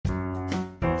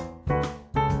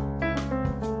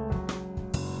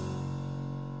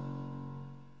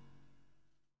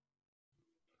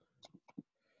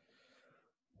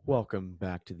Welcome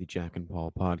back to the Jack and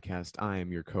Paul podcast. I am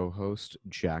your co-host,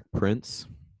 Jack Prince.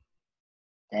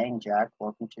 Dang, Jack.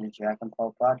 Welcome to the Jack and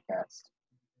Paul podcast.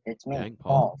 It's me, Dang,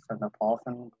 Paul, from the Paul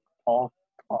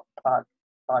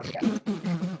podcast.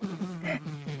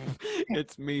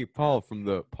 It's me, Paul, from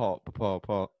the Paul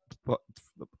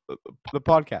the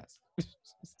podcast.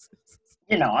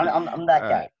 You know, I'm that All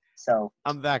guy. right. So,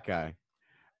 I'm that guy.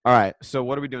 All right. So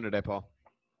what are we doing today, Paul?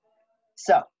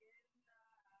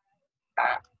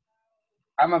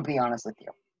 I'm gonna be honest with you.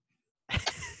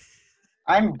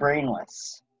 I'm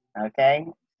brainless. Okay,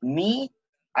 me,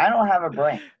 I don't have a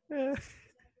brain.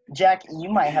 Jack, you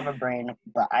might have a brain,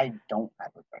 but I don't have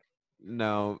a brain.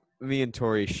 No, me and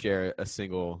Tori share a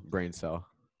single brain cell.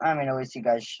 I mean, at least you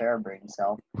guys share a brain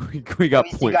cell. We got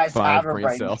At least you guys 0.5 have a brain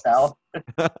brain cells. cell.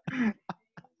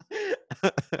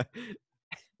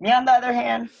 Me, on the other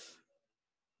hand,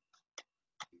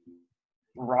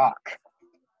 rock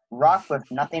with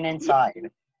nothing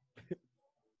inside.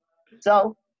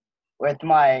 So, with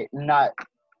my not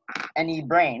any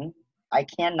brain, I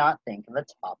cannot think of a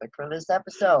topic for this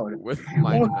episode. With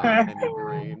my not any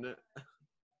brain.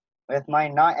 With my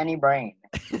not any brain,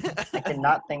 I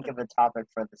cannot think of a topic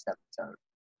for this episode.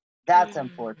 That's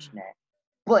unfortunate.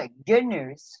 But good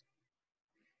news,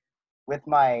 with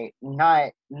my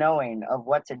not knowing of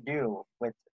what to do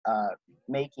with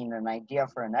making an idea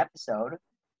for an episode,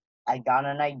 I got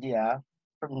an idea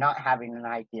from not having an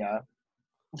idea.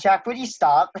 Jack, would you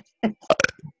stop?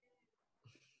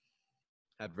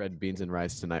 Had red beans and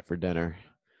rice tonight for dinner.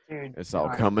 Dude, It's all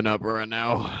God. coming up right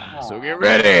now. So Aw, get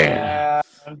ready. man.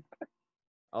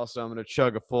 Also, I'm going to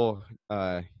chug a full...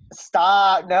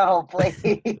 Stop! No,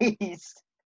 please.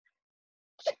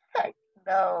 Jack,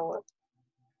 no.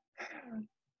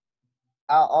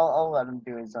 I'll let him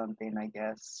do his own thing, I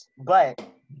guess. But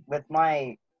with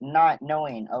my not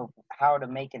knowing of how to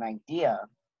make an idea,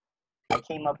 I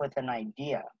came up with an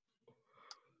idea.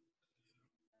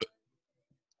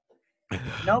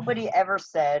 Nobody ever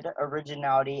said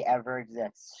originality ever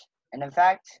exists. And in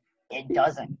fact, it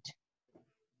doesn't.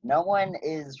 No one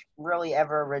is really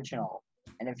ever original.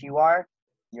 And if you are,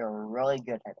 you're really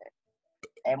good at it.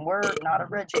 And we're not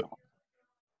original.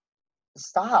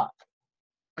 Stop.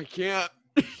 I can't.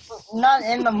 Not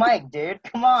in the mic, dude.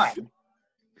 Come on.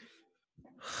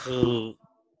 Alright.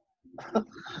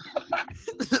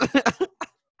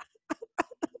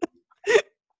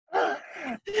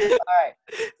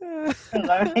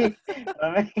 Let me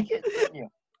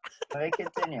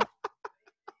continue.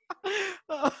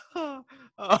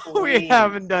 Oh, we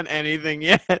haven't done anything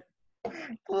yet.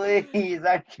 Please,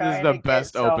 I'm This trying is to the get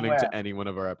best opening somewhere. to any one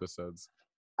of our episodes.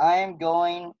 I am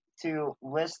going to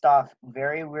list off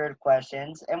very weird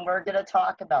questions, and we're going to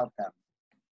talk about them.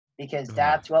 Because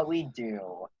that's what we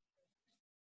do.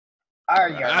 Are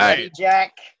you ready,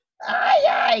 Jack? Aye,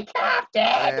 aye, Captain!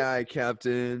 Aye, aye,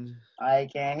 Captain. I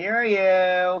can hear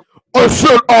you. I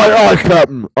said aye, aye,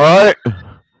 Captain. Alright?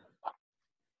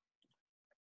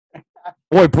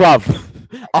 Oi, bruv.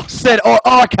 I said aye,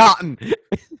 aye, Captain.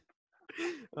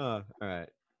 Alright.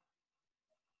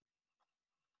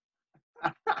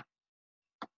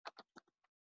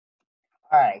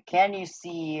 Alright, can you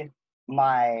see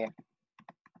my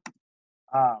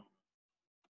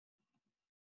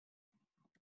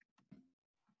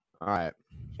Alright.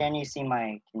 can you see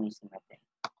my thing?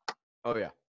 Oh, yeah.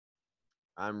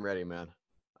 I'm ready, man.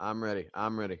 I'm ready.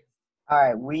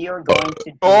 Alright, we are going to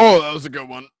do... Oh, that was a good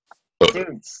one.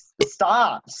 Dude,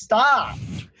 stop!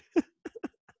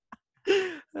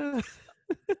 If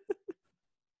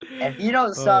you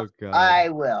don't stop, God. I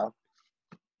will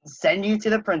send you to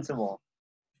the principal.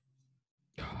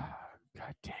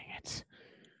 God dang it.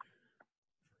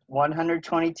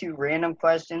 122 random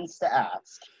questions to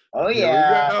ask. Oh, Here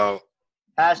yeah. we go.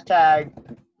 Hashtag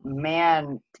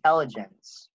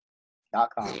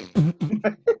mantelligence.com.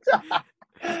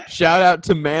 Shout out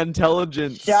to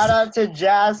Mantelligence. Shout out to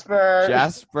Jasper.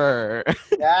 Jasper.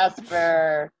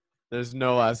 Jasper. There's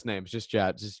no last names, just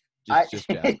Jasper.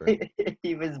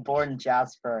 He was born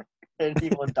Jasper, and he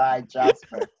will die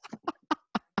Jasper.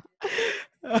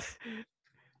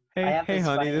 Hey,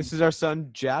 honey, this is our son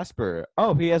Jasper.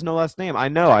 Oh, he has no last name. I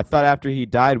know. I thought after he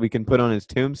died, we can put on his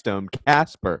tombstone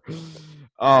Casper.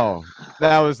 Oh,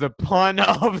 that was the pun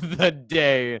of the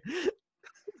day.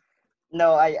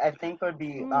 No, I think what would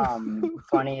be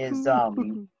funny is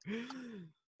the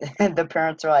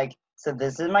parents are like, so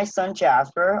this is my son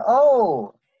Jasper.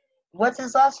 Oh, what's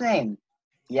his last name?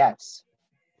 Yes.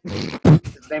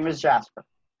 His name is Jasper.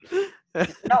 No,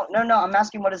 I'm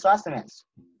asking what his last name is.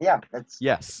 Yeah, that's...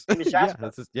 Yes. His name is Jasper.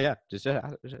 Just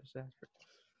Jasper.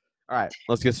 All right,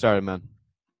 let's get started, man.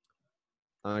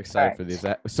 I'm excited for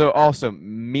Alright. these. So also,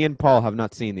 me and Paul have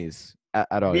not seen these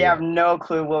at all We have yet. no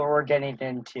clue what we're getting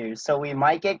into. So we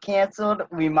might get canceled.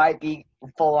 We might be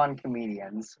full-on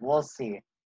comedians. We'll see.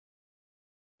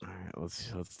 All right,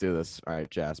 let's do this. All right,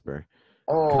 Jasper.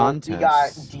 Oh, we got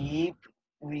Contents. deep.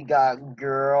 We got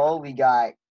girl. We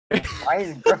got. Why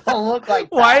does girl look like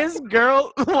Why that? is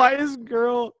girl? Why is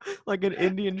girl like an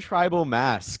Indian tribal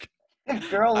mask?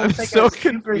 Girl I'm looks like a so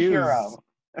confused. superhero.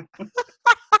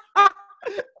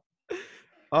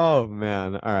 Oh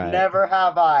man! All right. Never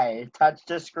have I touched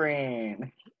a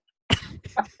screen.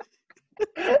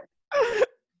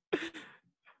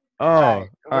 Oh, Alright,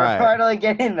 all we're right. finally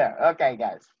getting there. Okay,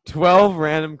 guys. 12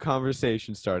 random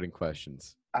conversation starting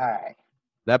questions. Alright.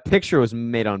 That picture was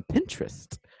made on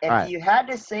Pinterest. All If right. you had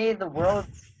to say the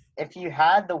world's if you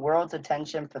had the world's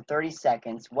attention for 30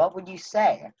 seconds, what would you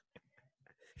say?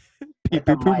 Pee With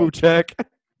a pee poo poo mic. check.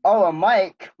 Oh, a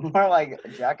mic. More like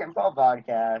Jack and Paul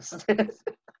podcast.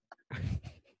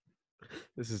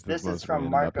 This is the This is most from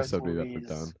random Marcos episode we've ever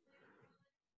done. Louise.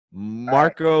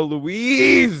 Marco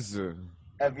Louise.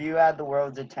 If you had the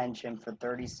world's attention for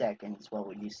 30 seconds, what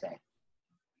would you say?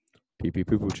 Pee pee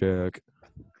poo poo check.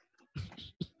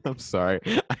 I'm sorry.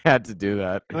 I had to do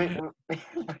that.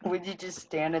 Would you just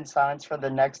stand in silence for the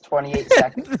next 28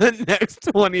 seconds? The next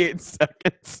 28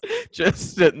 seconds,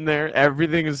 just sitting there.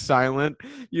 Everything is silent.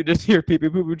 You just hear pee pee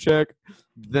poo poo check,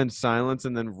 then silence,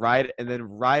 and then right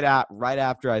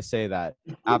after I say that,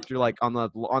 after like on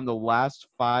the last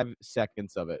 5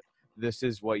 seconds of it, this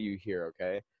is what you hear.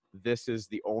 Okay, this is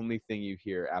the only thing you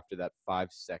hear after that 5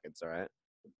 seconds. All right.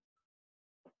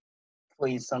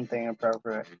 Please, something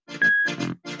appropriate.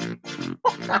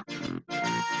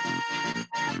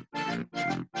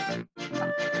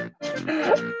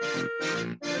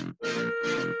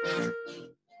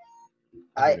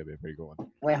 That'd be a pretty cool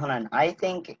one. Wait, hold on. I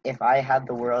think if I had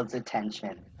the world's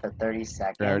attention for 30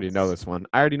 I already know seconds, this one.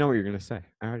 I already know what you're gonna say.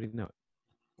 I already know it.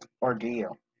 or do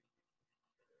you?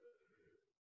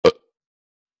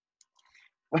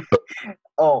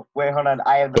 Oh, wait, hold on.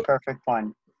 I have the perfect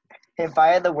one. If I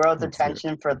had the world's Let's hear it.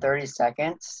 attention for 30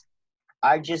 seconds,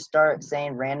 I'd just start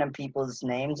saying random people's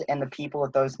names, and the people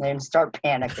with those names start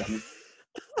panicking.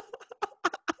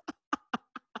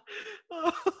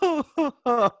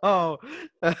 Oh.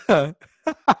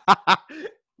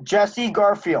 Jesse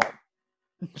Garfield.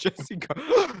 Jesse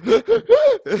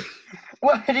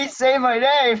What did he say my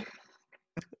name?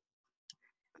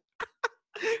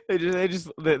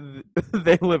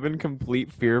 they live in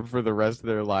complete fear for the rest of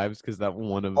their lives because that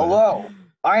one event. Hello,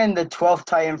 I am the 12th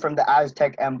Titan from the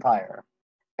Aztec Empire,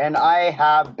 and I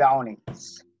have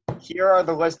bounties. Here are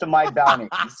the list of my bounties.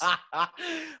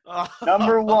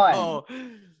 Number 1,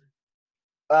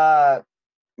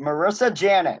 Marissa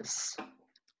Janice.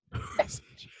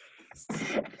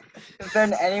 If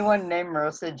then anyone named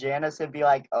Marissa Janice would be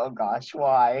like, oh gosh,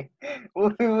 why?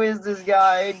 Who is this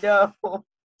guy? No.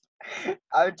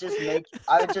 I would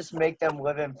just make them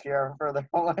live in fear for their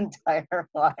whole entire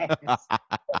lives.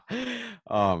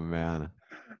 Oh man.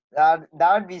 That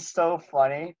would be so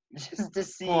funny. Just to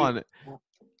see. Hold on.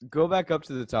 Go back up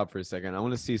to the top for a second. I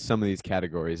want to see some of these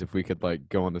categories. If we could like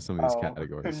go into some of these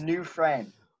categories. New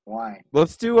friend. Why?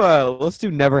 Let's do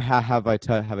never have I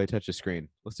touched a screen.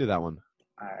 Let's do that one.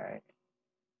 Alright.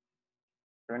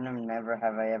 Random never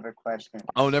have I ever questioned.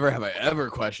 Oh, never have I ever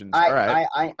questions. All right.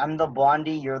 I'm the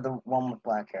blondie, you're the one with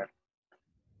black hair.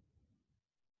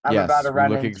 I'm Yes, about to we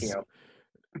run look into you.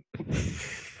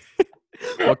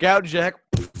 Look out, Jack.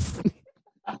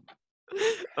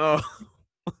 Oh,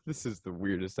 this is the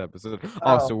weirdest episode.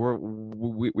 Oh, so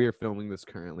we are filming this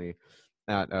currently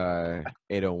at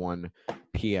 8:01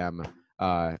 p.m.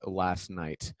 Last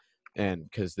night, and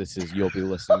because you'll be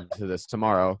listening to this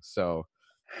tomorrow, so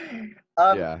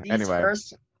yeah. Anyway,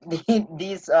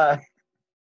 these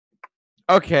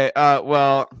okay.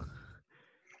 Well,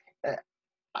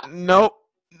 nope.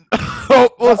 Oh,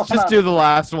 let's just do the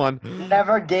last one.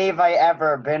 Never gave I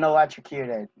ever been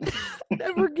electrocuted.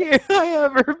 Never gave I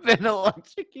ever been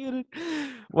electrocuted.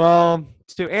 Well,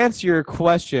 to answer your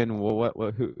question,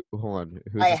 well, who? Hold on.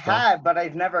 Who's I this by? have, but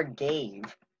I've never gave.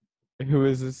 Who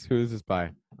is this? Who is this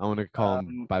by? I want to call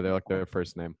them by their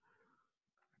first name.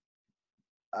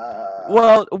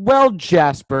 Well,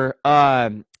 Jasper.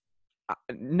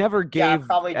 Never gave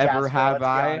probably ever Jasper, have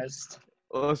I. Honest.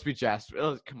 Let's be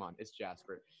Jasper. Come on, it's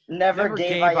Jasper. Never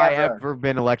gave I ever. ever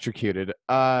been electrocuted.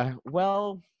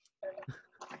 Well,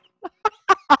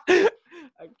 I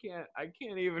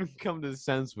can't even come to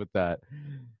sense with that.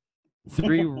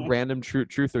 3 random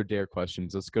truth or dare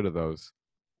questions. Let's go to those.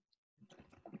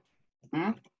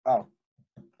 Oh.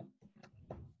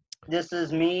 This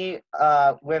is me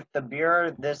with the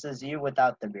beard. This is you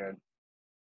without the beard.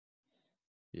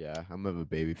 Yeah, I'm of a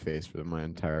baby face for my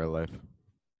entire life.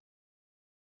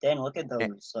 Dan, look at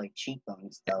those like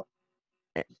cheekbones though.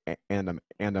 And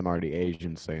I'm already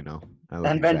Asian, so you know. I look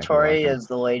And exactly like Ventori him. is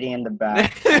the lady in the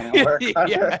back trying to work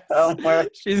on her Yes. homework.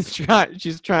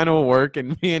 She's trying to work,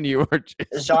 and me and you are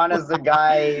just. Jean is the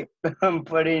guy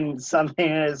putting something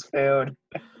in his food.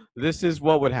 This is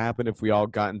what would happen if we all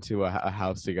got into a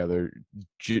house together.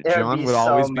 It would John be would so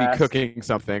always be messy. cooking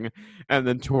something, and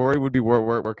then Tori would be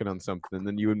working on something, and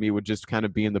then you and me would just kind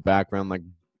of be in the background, like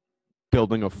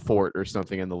building a fort or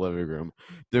something in the living room,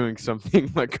 doing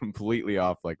something like completely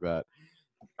off like that.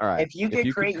 All right. If you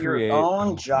could create your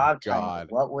own job title,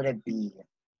 what would it be?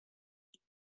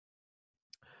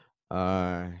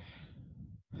 My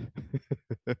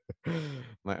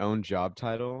own job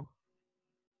title?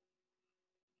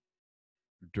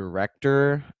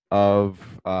 Director of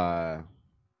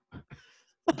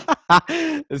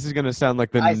this is gonna sound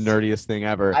like the nerdiest thing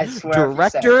ever. I swear.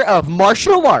 Director of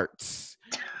martial arts.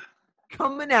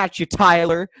 Coming at you,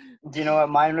 Tyler. Do you know what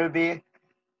mine would be?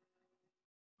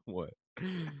 What?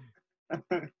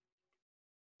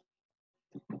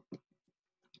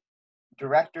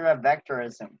 Director of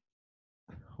vectorism.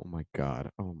 Oh my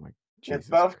god. Oh my Jesus. With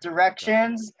both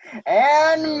directions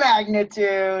and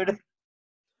magnitude.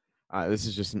 This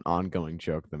is just an ongoing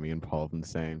joke that me and Paul have been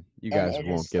saying. You guys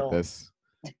won't get this.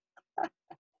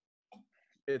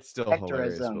 It's still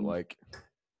hilarious, but like.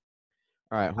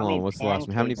 All right, hold on. What's the last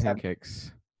one? How many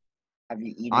pancakes? Have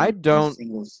you eaten? I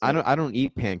don't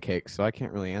eat pancakes, so I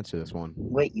can't really answer this one.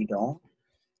 Wait, you don't?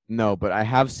 No, but I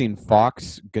have seen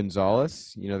Fox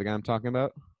Gonzalez. You know the guy I'm talking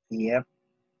about? Yep.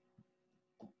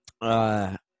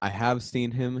 I have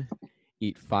seen him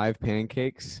eat 5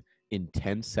 pancakes in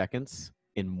 10 seconds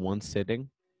in one sitting.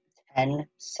 10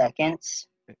 seconds?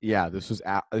 Yeah, this was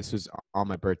on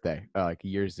my birthday, like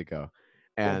years ago.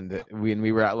 And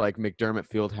we were at like McDermott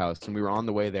Fieldhouse, and we were on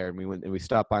the way there, and we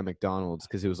stopped by McDonald's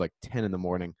because it was like 10 in the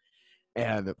morning.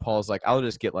 And Paul's like, I'll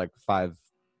just get like 5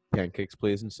 pancakes,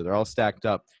 please. And so they're all stacked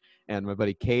up. And my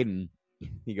buddy Caden,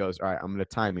 he goes, all right, I'm going to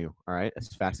time you, all right, as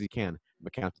fast as you can. I'm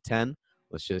going to count to 10.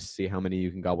 Let's just see how many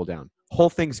you can gobble down. Whole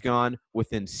thing's gone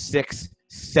within 6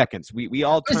 seconds. We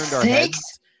all turned our heads.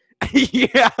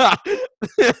 Yeah,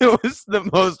 it was the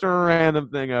most random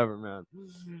thing ever, man.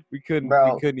 We couldn't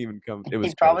even come. It was.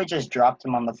 He probably just dropped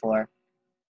him on the floor.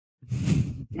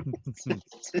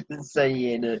 So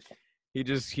he ate it. He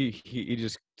just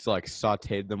like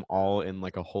sauteed them all in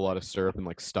like a whole lot of syrup and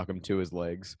like stuck them to his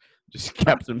legs. Just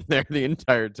kept them there the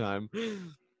entire time.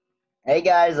 Hey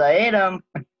guys, I ate him.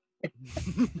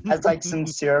 That's like some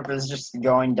syrup is just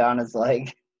going down his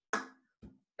leg.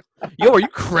 Yo, are you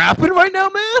crapping right now,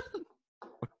 man?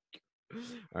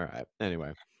 All right.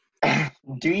 Anyway.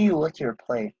 Do you lick your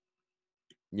plate?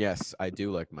 Yes, I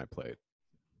do lick my plate.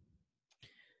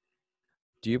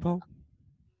 Do you, Paul?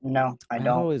 No, I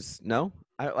don't. No?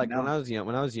 When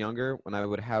I was younger, when I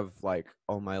would have like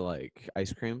all my like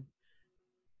ice cream,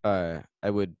 I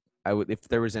would if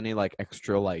there was any like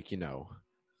extra like, you know,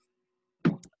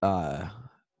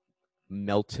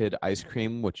 melted ice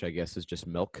cream, which I guess is just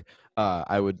milk,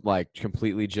 I would like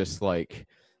completely just like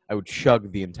I would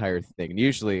chug the entire thing. And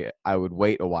usually I would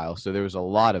wait a while, so there was a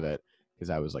lot of it because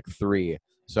I was like 3.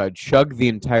 So I'd chug the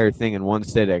entire thing in one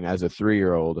sitting as a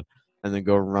 3-year-old, and then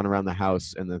go run around the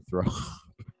house and then throw.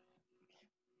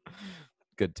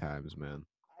 Good times, man.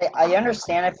 I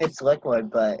understand if it's liquid,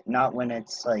 but not when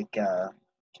it's like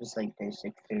just like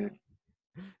basic food.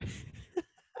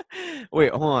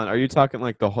 Wait, hold on. Are you talking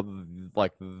like the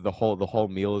whole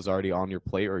meal is already on your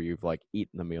plate, or you've like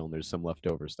eaten the meal and there's some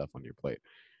leftover stuff on your plate?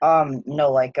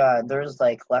 No, like there's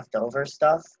like leftover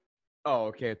stuff. Oh,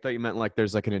 okay. I thought you meant like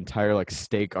there's like an entire like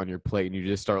steak on your plate and you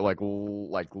just start like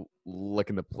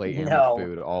licking the plate and the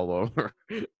food all over.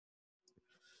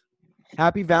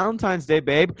 Happy Valentine's Day,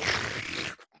 babe.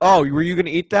 Oh, were you gonna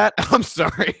eat that? I'm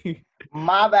sorry.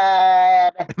 My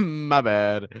bad. My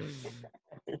bad.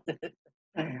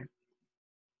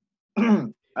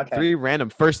 Okay. 3 random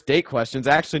first date questions.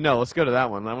 Actually, no. Let's go to that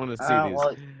one. I want to see these.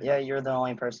 Well, yeah, you're the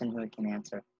only person who can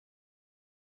answer.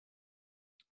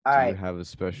 All right. Do you have a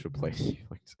special place?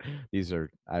 These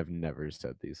are. I've never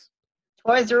said these.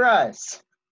 Toys R Us.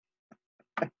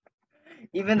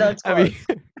 Even though it's close.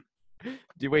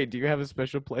 Do you have a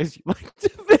special place you like to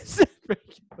visit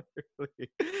regularly?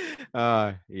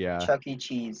 Yeah. Chuck E.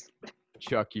 Cheese.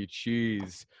 Chuck E.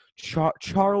 Cheese.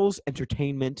 Charles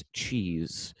Entertainment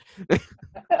Cheese.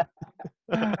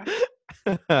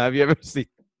 Have you ever seen?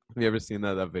 Have you ever seen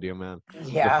that video, man? It's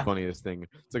the Yeah. funniest thing.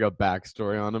 It's like a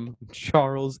backstory on him.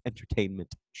 Charles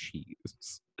Entertainment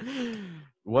Cheese.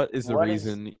 What is the What is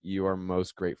reason you are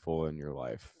most grateful in your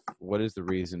life? What is the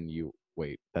reason you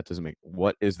wait? That doesn't make.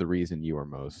 What is the reason you are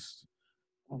most?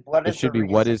 what It is the should be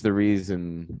what reason? is the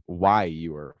reason why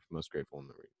you are most grateful in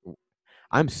the.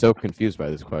 I'm so confused by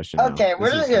this question now. Okay,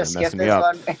 we're This is just kind gonna of skip messing me this up.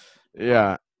 one.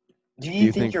 Yeah. Do Do you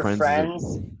you think think your Friends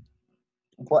is a friends?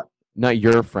 What not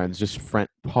your friends, just friend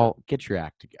Paul, get your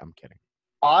act together. I'm kidding.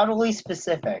 oddly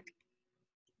specific?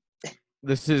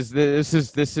 This is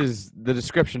the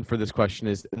description for this question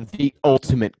is the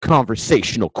ultimate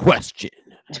conversational question.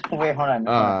 Wait, hold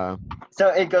on. So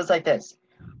it goes like this.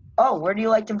 Oh, where do you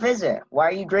like to visit? Why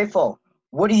are you grateful?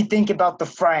 What do you think about the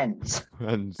Friends?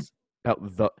 Friends.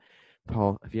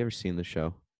 Paul, have you ever seen the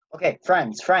show? Okay,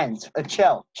 Friends.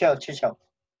 Chill. All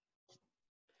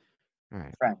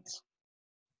right. Friends.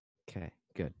 Okay.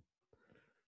 Good.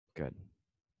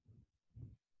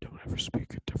 Don't ever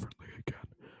speak it differently again.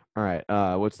 All right.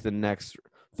 What's the next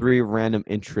 3 random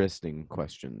interesting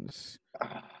questions?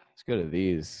 Let's go to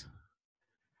these.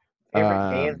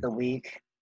 Favorite day of the week?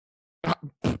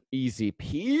 Easy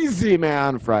peasy,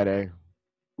 man. Friday.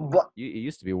 What? It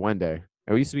used to be Wednesday.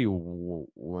 It used to be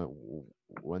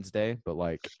Wednesday, but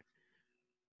like,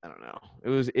 I don't know.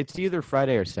 It's either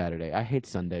Friday or Saturday. I hate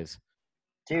Sundays.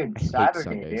 Dude, I hate Saturday,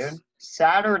 Sundays. dude.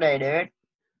 Saturday, dude.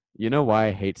 You know why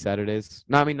I hate Saturdays?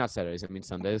 No, I mean not Saturdays. I mean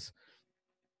Sundays.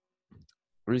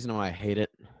 The reason why I hate it.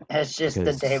 It's just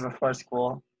the day before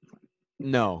school.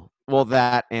 No. Well,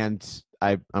 that and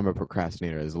I'm a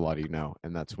procrastinator, as a lot of you know,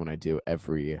 and that's when I do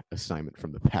every assignment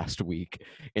from the past week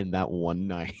in that one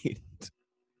night.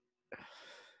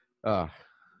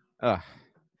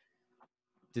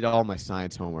 Did all my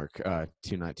science homework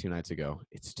two nights ago.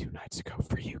 It's 2 nights ago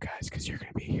for you guys because you're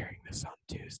gonna be hearing this on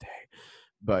Tuesday.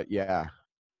 But yeah,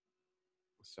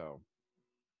 so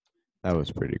that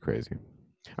was pretty crazy.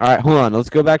 All right, hold on. Let's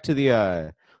go back to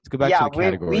the to the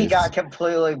categories. We got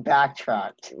completely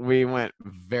backtracked. We went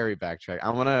very backtracked. I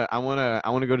wanna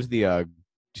go to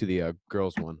the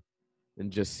girls one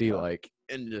and just see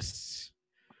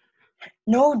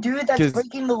No, dude, that's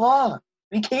breaking the law.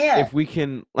 We can't. If we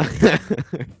can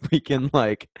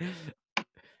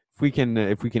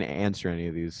answer any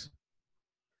of these.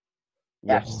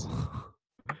 Yes.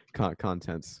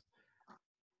 Contents.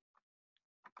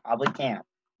 Probably can't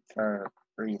for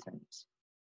reasons.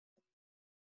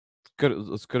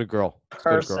 Let's go to girl.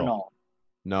 Personal.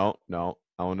 No.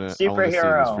 I wanna superhero.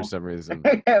 see this for some reason.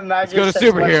 Imagine let's go to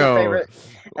superhero.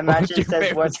 Imagine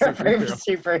says, what's your favorite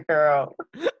superhero?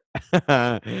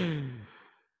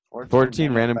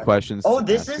 14 random questions. Oh,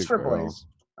 this is for boys.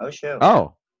 Oh shoot.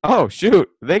 Oh shoot.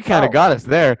 They kind of got us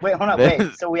there. Wait, hold on. Wait.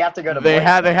 So we have to go to. They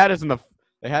had us in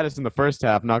the first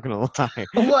half. Not gonna lie.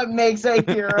 What makes a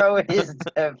hero is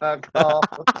difficult.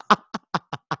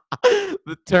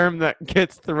 The term that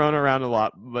gets thrown around a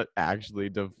lot, but actually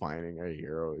defining a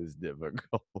hero is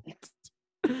difficult.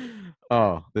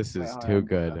 Oh, this is too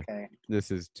good. Okay.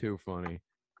 This is too funny.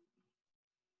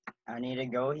 I need to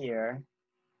go here.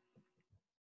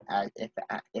 If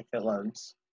it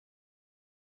loads.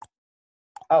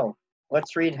 Oh,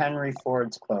 let's read Henry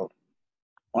Ford's quote.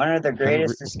 One of the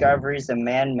greatest discoveries a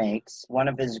man makes, one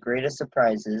of his greatest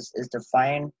surprises, is to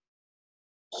find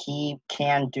he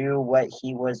can do what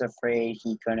he was afraid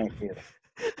he couldn't do.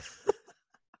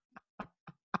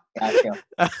 Gotcha.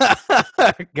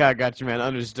 Got you, man.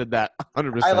 Understood that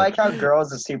 100%. I like how girl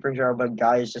is a superhero, but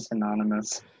guy is just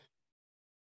anonymous.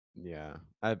 Yeah,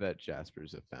 I bet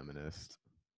Jasper's a feminist.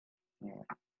 Yeah.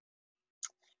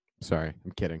 Sorry,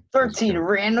 I'm kidding. 13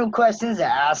 random questions to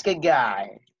ask a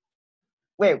guy.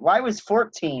 Wait, why was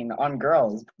 14 on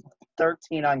girls,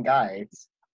 13 on guys?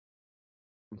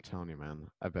 I'm telling you, man.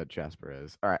 I bet Jasper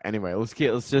is. All right. Anyway, let's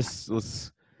get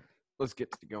to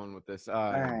going with this.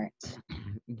 All right.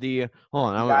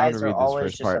 Hold on. I want to read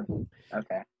this first part.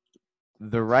 Okay.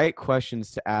 The right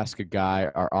questions to ask a guy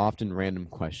are often random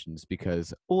questions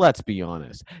because, let's be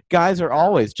honest, guys are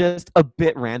always just a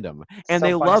bit random, and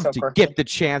they love to get the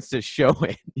chance to show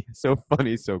it. So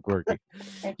funny, so quirky.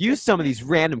 Use some of these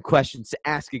random questions to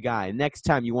ask a guy next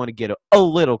time you want to get a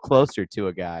little closer to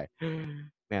a guy.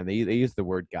 Man, they use the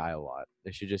word guy a lot.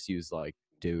 They should just use like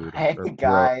dude or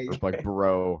guy. Bro, or like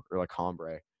bro or like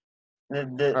hombre. All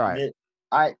right.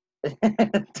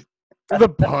 The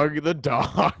pug, the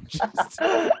dog.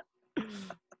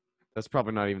 That's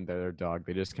probably not even their dog.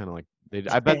 They just kind of like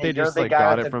I bet they just like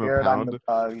got it from a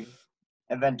pound.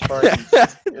 And then Taurus.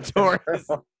 Taurus.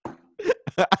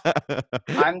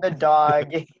 I'm the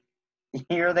dog.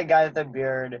 You're the guy with the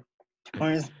beard.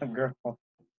 Taurus the girl.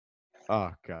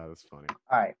 Oh god, that's funny.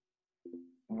 All right.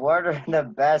 What are the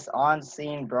best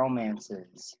on-scene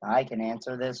bromances? I can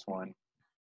answer this one.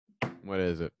 What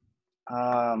is it?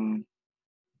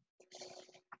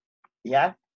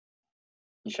 Yeah?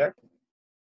 You sure?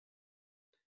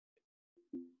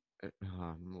 I'm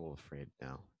a little afraid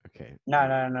now. Okay. No,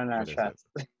 What is it? trust.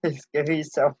 It's gonna be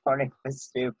so funny but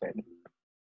stupid.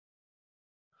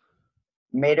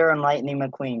 Mater and Lightning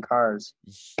McQueen, Cars.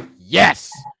 Yes!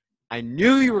 I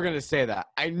knew you were gonna say that.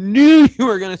 I knew you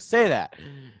were gonna say that.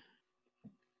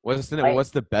 What's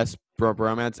the best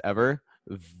bromance ever?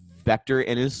 Vector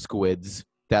and his squids.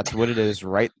 That's what it is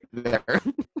right there.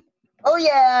 Oh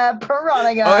yeah,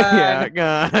 Piranha Gun! Oh yeah,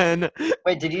 gun.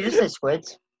 Wait, did you just say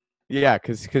squids? Yeah,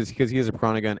 because he has a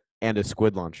piranha gun and a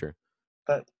squid launcher.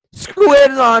 But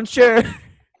Squid launcher!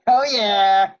 oh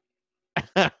yeah!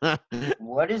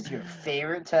 What is your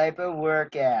favorite type of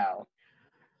workout?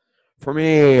 For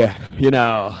me,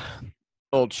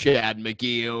 old Chad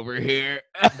McGee over here.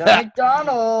 The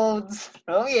McDonald's!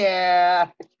 Oh yeah!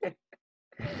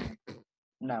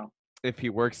 No. If he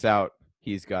works out,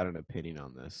 he's got an opinion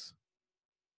on this.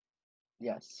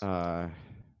 Yes.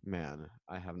 Man,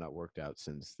 I have not worked out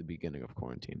since the beginning of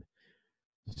quarantine.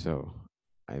 So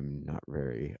I'm not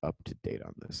very up to date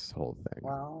on this whole thing.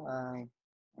 Well, I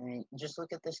mean, just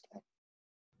look at this guy.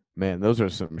 Man, those are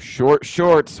some short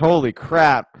shorts. Holy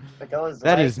crap.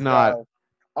 That is not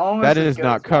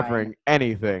covering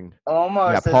anything.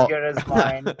 Almost as good as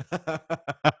mine.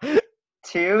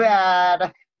 Too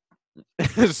bad.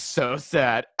 So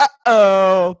sad.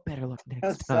 Uh-oh. Better luck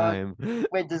next time.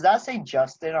 Wait, does that say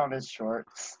Justin on his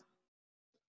shorts?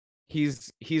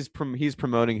 He's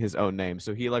promoting his own name,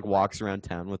 so he like walks around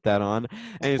town with that on,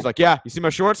 and he's like, "Yeah, you see my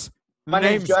shorts? My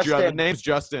name's Justin. The name's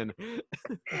Justin." He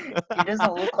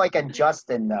doesn't look like a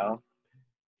Justin though.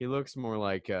 He looks more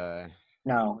like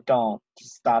No, don't.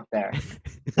 Just stop there.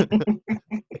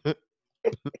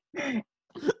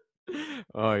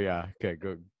 Oh yeah. Okay,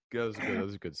 good. That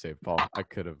was a good save, Paul. I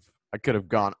could have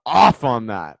gone off on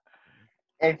that.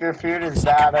 If your food is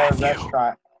bad at a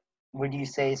restaurant, would you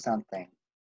say something?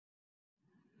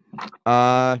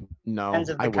 No. Depends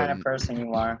on the kind of person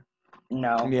you are.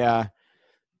 No. Yeah.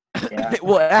 Yeah.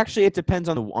 Well, actually, it depends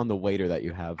on the waiter that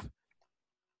you have.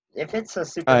 If it's a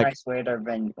super nice waiter,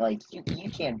 then like you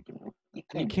can't do.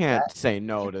 You can't say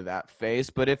no to that face.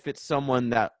 But if it's someone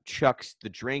that chucks the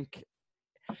drink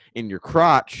in your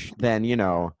crotch, then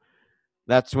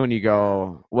that's when you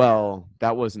go, well,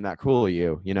 that wasn't that cool of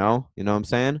you. You know what I'm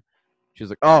saying? She's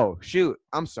like, oh shoot,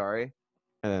 I'm sorry,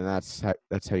 and then that's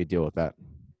how you deal with that.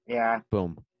 Yeah.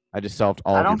 Boom. I just solved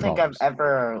all. I don't think I've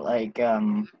ever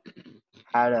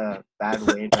had a bad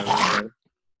waiter.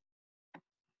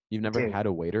 You've never had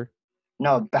a waiter?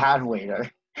 No, bad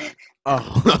waiter.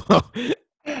 Oh.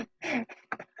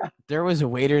 There was a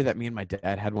waiter that me and my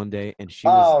dad had one day, and she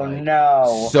was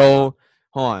no. So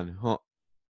hold on.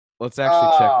 Let's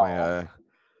actually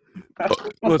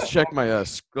check my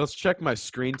let's check my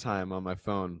screen time on my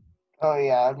phone. Oh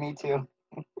yeah, me too.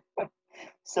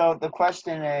 So the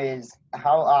question is,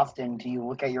 how often do you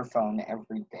look at your phone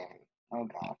every day? Oh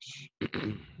gosh.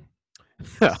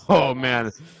 Oh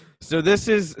man. So this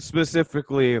is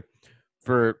specifically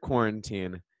for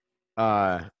quarantine.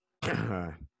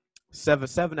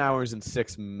 7 hours and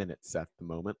 6 minutes at the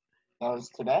moment. That was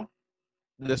today?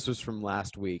 This was from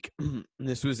last week.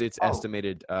 This was its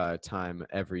estimated time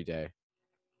every day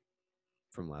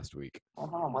from last week.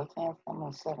 Hold on, why can't I find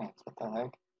my settings? What the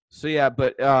heck? So yeah,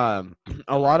 but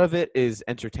a lot of it is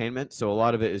entertainment. So a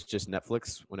lot of it is just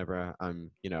Netflix whenever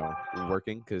I'm,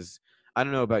 working. Because I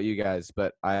don't know about you guys,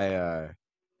 but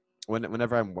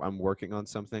whenever I'm working on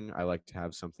something, I like to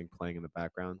have something playing in the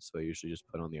background. So I usually just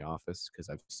put on The Office because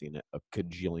I've seen it a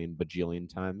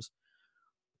bajillion times.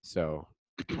 So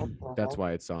that's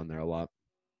why it's on there a lot.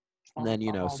 And then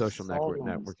social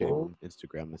networking,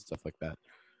 Instagram, and stuff like that.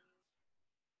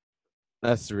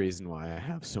 That's the reason why I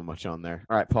have so much on there.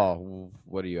 All right, Paul,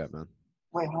 what are you at, man?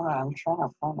 Wait, hold on. I'm trying to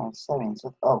find my settings.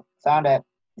 Oh, found it.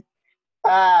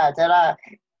 Ah, did I?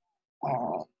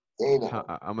 Data.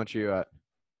 How much are you at?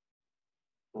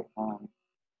 Wait,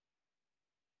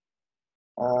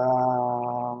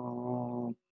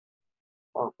 oh,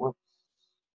 whoops.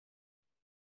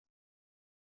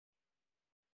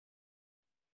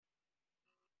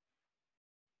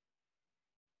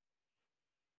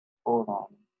 Hold on.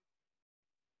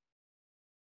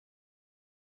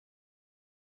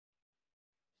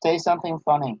 Say something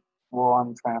funny while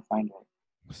I'm trying to find it.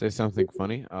 Say something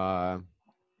funny? You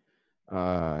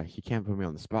can't put me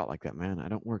on the spot like that, man. I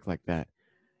don't work like that.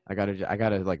 I gotta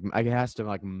it has to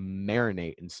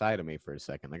marinate inside of me for a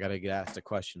second. I gotta get asked a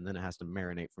question, then it has to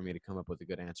marinate for me to come up with a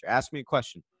good answer. Ask me a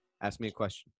question. Ask me a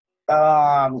question.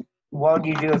 What would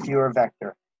you do if you were a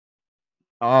vector?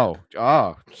 Oh.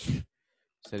 Is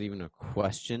that even a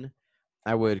question?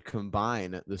 I would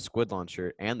combine the squid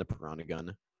launcher and the piranha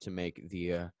gun to make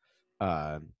the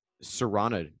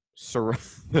sriracha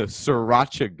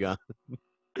gun.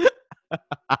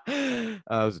 That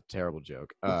was a terrible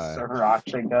joke.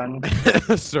 Sriracha gun.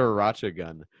 Sriracha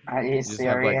gun. Are you just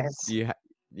have like serious?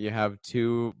 you have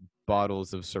 2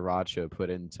 bottles of sriracha put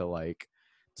into like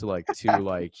two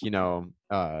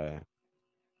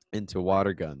into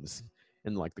water guns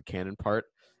in like the cannon part,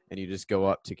 and you just go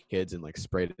up to kids and like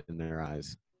spray it in their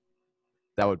eyes.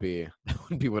 That would be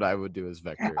what I would do as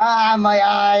Vector. Ah, my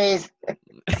eyes.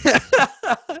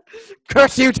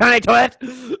 Curse you, tiny twit!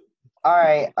 All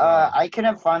right. I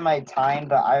couldn't find my time,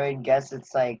 but I would guess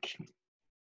it's like,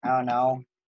 I don't know,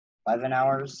 11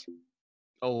 hours.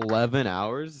 11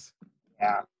 hours?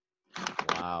 Yeah.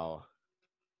 Wow.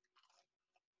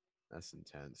 That's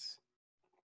intense.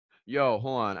 Yo,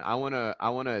 hold on. I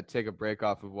wanna take a break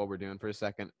off of what we're doing for a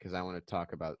second because I want to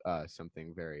talk about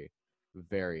something very,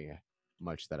 very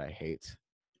much that I hate.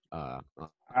 All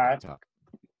right. Talk.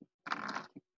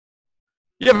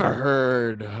 You ever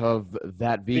heard of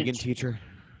that vegan teacher?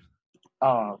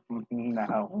 Oh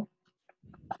no.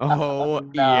 Oh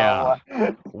No.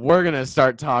 yeah. We're gonna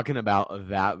start talking about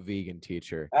that vegan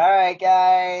teacher. All right,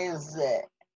 guys.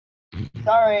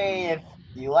 Sorry if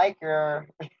you like her.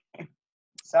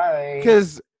 Sorry.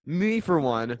 Because me, for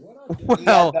one, You guys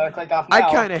well, better click off I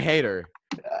now. kind of hate her.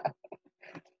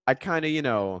 I kind of,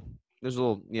 there's a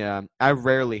little, I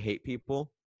rarely hate people.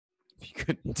 If you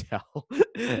couldn't tell,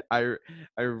 I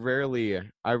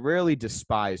rarely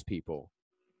despise people.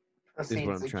 Is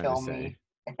what I'm trying to say.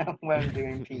 When I'm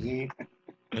doing PE.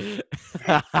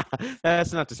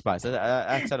 That's not despise.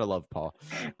 That's out of love, Paul.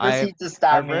 Proceed to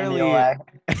stab me in the leg.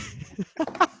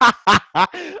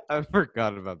 I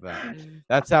forgot about that.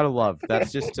 That's out of love.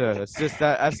 That's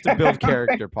to build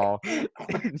character, Paul.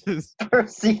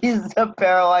 Proceeds to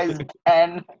paralyze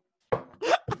Ken.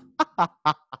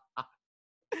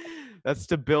 That's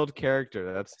to build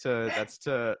character. That's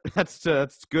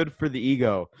good for the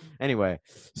ego. Anyway,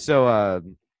 so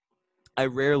I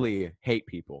rarely hate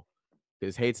people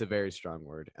because hate's a very strong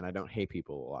word, and I don't hate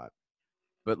people a lot.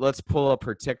 But let's pull up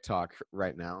her TikTok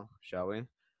right now, shall we?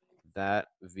 That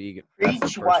vegan. That's the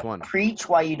first one. Preach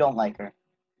why you don't like her.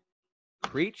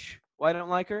 Preach why I don't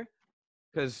like her?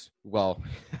 Because, well,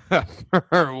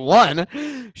 for one,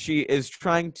 she is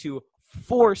trying to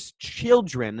force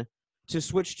children to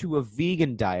switch to a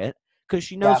vegan diet because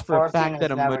she knows for a fact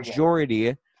that a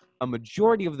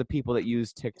majority of the people that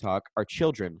use TikTok are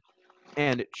children.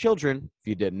 And children, if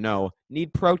you didn't know,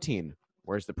 need protein.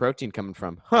 Where's the protein coming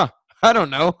from? I don't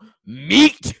know.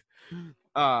 Meat.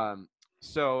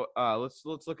 So let's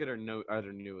look at her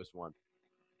newest one.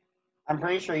 I'm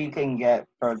pretty sure you can get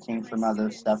protein from other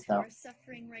stuff though.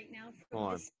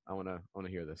 Hold on, I wanna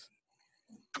hear this.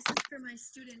 This is for my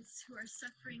students who are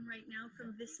suffering right now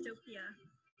from dystopia,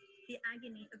 the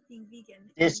agony of being vegan.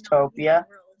 Dystopia?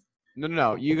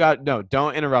 No.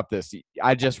 Don't interrupt this.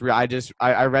 I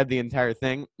read the entire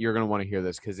thing. You're gonna want to hear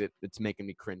this because it's making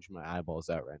me cringe my eyeballs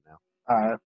out right now. All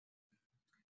right.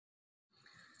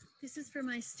 This is for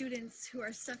my students who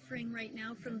are suffering right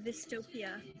now from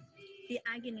dystopia, the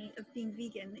agony of being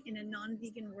vegan in a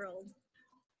non-vegan world.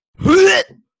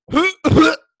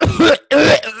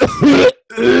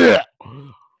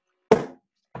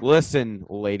 Listen,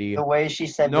 lady. The way she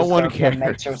said no one cares.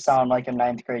 Makes her sound like a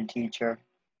 9th grade teacher.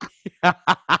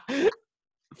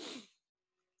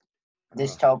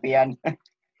 Dystopian. I know,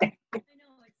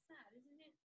 it's sad, isn't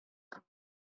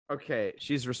it? Okay,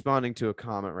 she's responding to a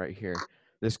comment right here.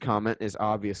 This comment is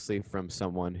obviously from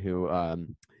someone who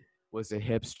was a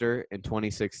hipster in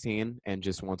 2016 and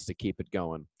just wants to keep it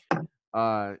going.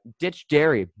 Ditch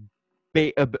dairy.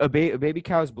 Baby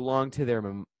cows belong to their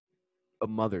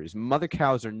mothers. Mother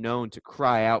cows are known to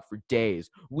cry out for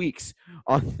days, weeks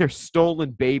on their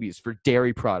stolen babies for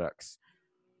dairy products.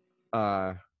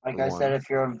 Like I said,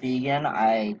 if you're a vegan,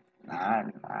 I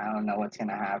don't know what's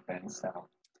gonna happen. So,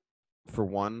 for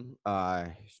one,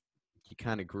 you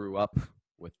kind of grew up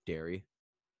with dairy,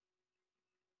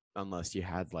 unless you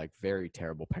had like very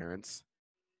terrible parents.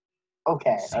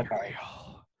 Okay.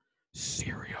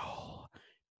 Cereal,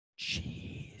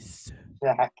 cheese.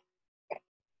 Jack.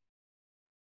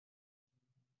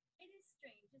 It is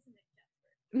strange, isn't it,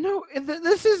 Jasper? No,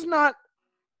 this is not.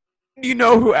 You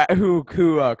know who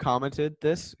commented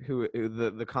this? Who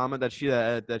the comment that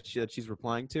she's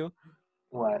replying to?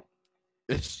 What?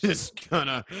 It's just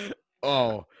gonna.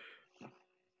 Oh.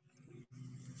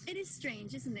 It is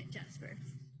strange, isn't it, Jasper?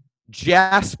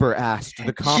 Jasper asked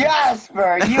the comments.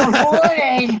 Jasper, you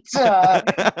wouldn't.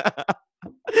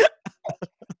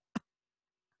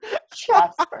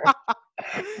 Jasper.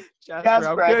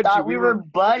 Jasper, I thought we were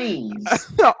buddies. I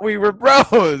thought we were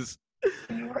bros.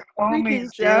 We were Freaking homies,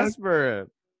 dude. Jasper.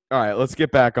 All right, let's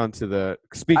get back onto the.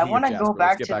 Speaking I of want to Jasper, go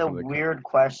back let's to get the back onto weird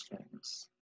questions.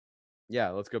 Yeah,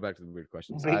 let's go back to the weird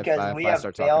questions. Because we I have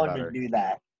start talking failed about to her, do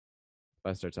that. if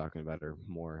I start talking about her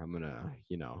more, I'm gonna,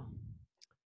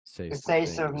 say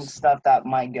Some things. stuff that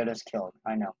might get us killed.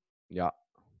 I know. Yeah.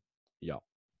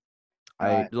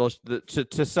 Alright.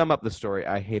 To sum up the story,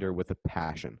 I hate her with a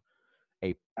passion.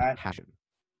 Passion.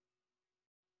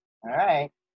 All right.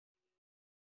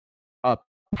 A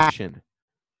passion.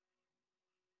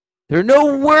 There are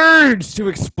no words to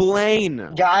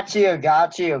explain. Got you.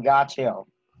 All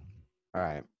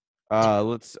right.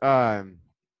 Let's The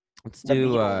do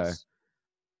Beatles.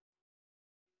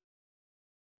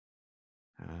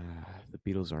 the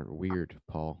Beatles aren't weird,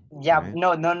 Paul. Yeah, right?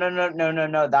 No.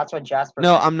 That's what Jasper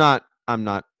No, said. I'm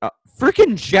not.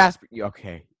 Freaking Jasper.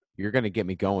 Okay, you're gonna get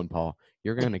me going, Paul.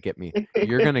 You're gonna get me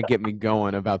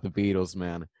going about the Beatles,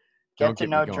 man. Don't get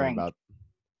me going drink. about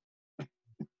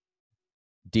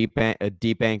deep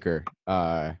anchor.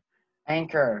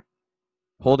 Anchor.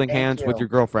 Holding Thank hands with you. your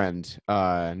girlfriend.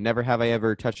 Never have I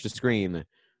ever touched a screen.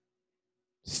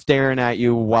 Staring at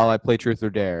you while I play Truth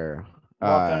or Dare.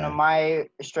 Welcome to my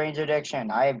strange addiction.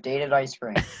 I have dated ice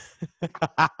cream.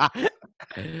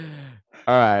 All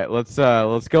right, let's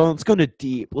go to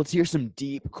deep. Let's hear some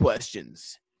deep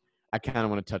questions. I kind of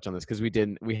want to touch on this because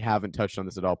we haven't touched on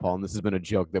this at all, Paul, and this has been a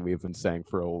joke that we've been saying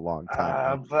for a long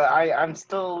time. But I'm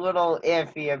still a little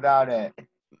iffy about it.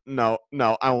 No,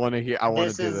 I want to hear. I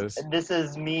want to do this. This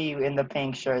is me in the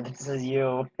pink shirt. This is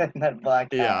you in that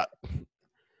black hat. Yeah.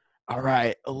 All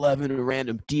right, 11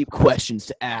 random deep questions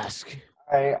to ask.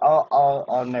 All right,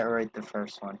 I'll narrate the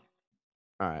first one.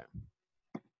 All right.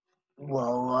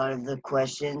 Well, a lot of the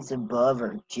questions above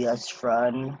are just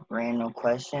fun, random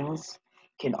questions.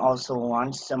 Can also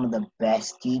launch some of the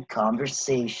best deep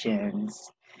conversations.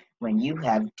 When you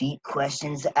have deep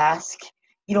questions to ask,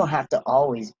 you don't have to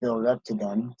always build up to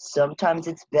them. Sometimes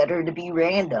it's better to be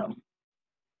random.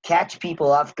 Catch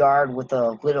people off guard with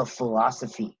a little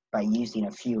philosophy by using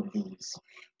a few of these.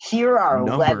 Here are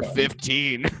number 11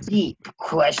 15 deep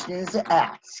questions to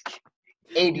ask.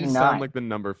 89. You sound like the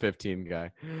number 15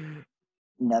 guy.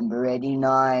 Number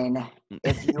 89.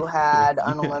 If you had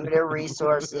unlimited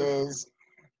resources,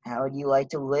 how would you like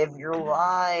to live your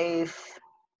life?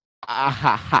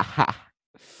 Man,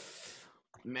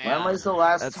 when was the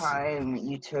last time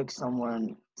you took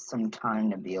someone some time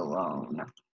to be alone?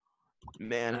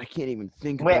 Man, I can't even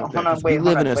think about that because we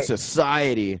live in a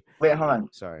society. Wait, hold on.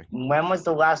 Sorry. When was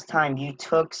the last time you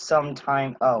took some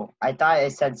time? Oh, I thought I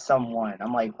said someone.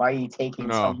 I'm like, why are you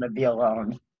taking someone to be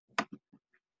alone?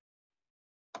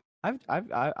 I've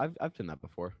done that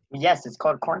before. Yes, it's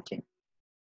called quarantine.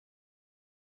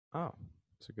 Oh,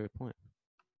 that's a good point.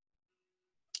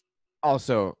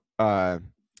 Also, our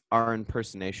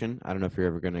impersonation. I don't know if you're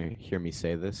ever gonna hear me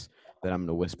say this, but I'm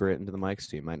gonna whisper it into the mic,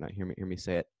 so you might not hear me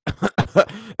say it.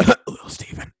 Little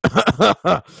Steven.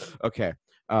 Okay,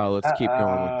 let's keep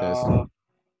going with this.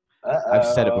 I've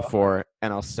said it before,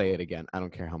 and I'll say it again. I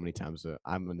don't care how many times.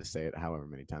 I'm going to say it however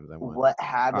many times I want. What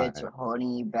habits are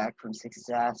holding you back from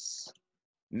success?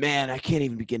 Man, I can't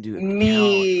even begin to count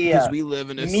because we live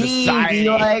in a society. Be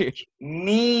like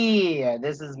me.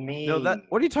 This is me. No,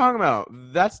 what are you talking about?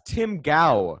 That's Tim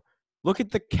Gao. Look at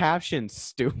the caption,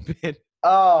 stupid.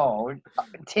 Oh,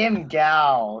 Tim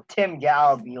Gao. Tim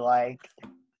Gao be like.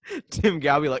 Tim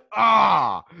Gao be like,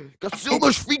 got so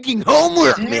much freaking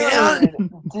homework, man.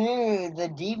 Dude,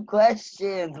 the deep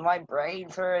questions. My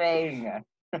brain's hurting.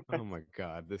 Oh my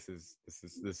god, this is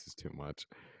too much.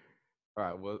 All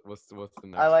right, what's the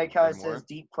next? I like how it says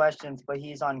deep questions, but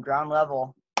he's on ground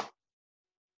level.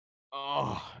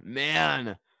 Oh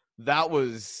man, that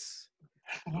was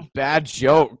a bad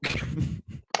joke.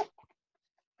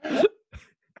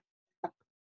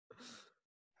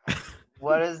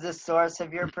 What is the source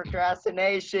of your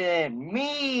procrastination?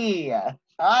 Me.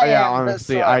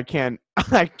 Honestly, I can't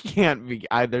be.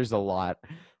 There's a lot.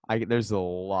 There's a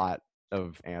lot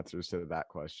of answers to that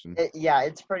question.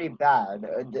 It's pretty bad.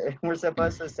 We're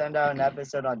supposed to send out an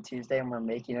episode on Tuesday, and we're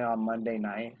making it on Monday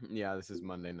night. Yeah, this is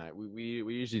Monday night. We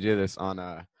usually do this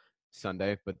on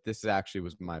Sunday, but this actually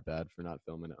was my bad for not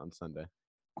filming it on Sunday.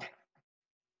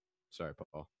 Sorry,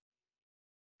 Paul.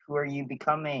 Who are you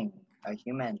becoming? A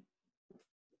human.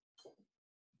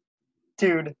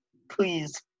 Dude,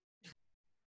 please.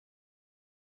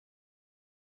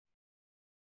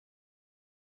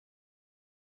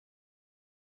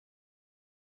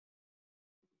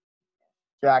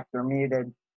 Jack, you're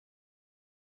muted.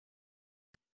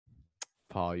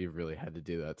 Paul, you really had to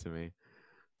do that to me.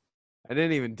 I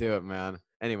didn't even do it, man.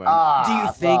 Anyway, do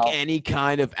you think any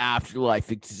kind of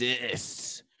afterlife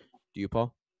exists? Do you,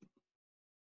 Paul?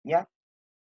 Yeah.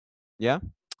 Yeah?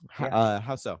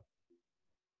 How so?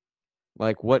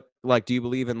 Like what? Like, do you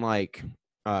believe in like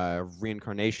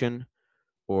reincarnation,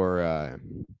 or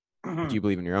do you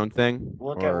believe in your own thing?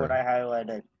 Look at what I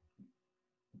highlighted.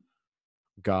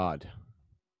 God.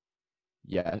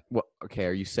 Yeah. Well, okay.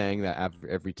 Are you saying that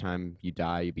every time you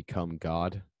die, you become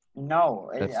God? No,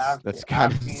 That's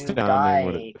kind of after you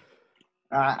astounding.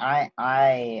 die,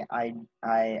 I,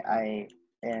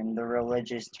 in the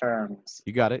religious terms.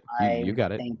 You got it. You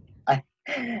got it.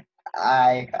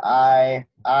 I.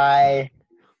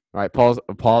 All right,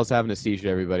 Paul's having a seizure.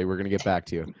 Everybody, we're gonna get back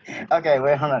to you. Okay,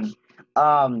 wait, hold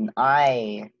on.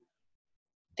 I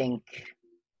think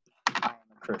I'm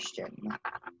a Christian.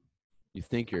 You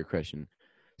think you're a Christian?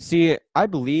 See, I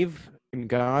believe in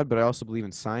God, but I also believe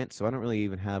in science. So I don't really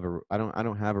even have I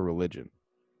don't have a religion.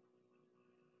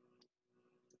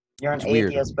 You're an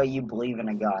atheist, but you believe in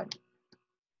a God.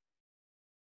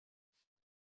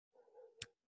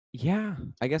 Yeah,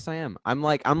 I guess I am. I'm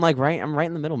right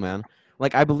in the middle, man.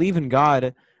 Like, I believe in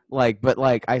God,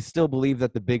 but I still believe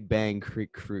that the Big Bang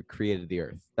created the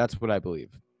Earth. That's what I believe.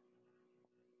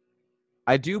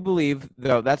 I do believe,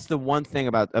 though, that's the one thing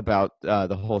about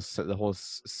the whole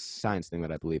science thing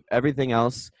that I believe. Everything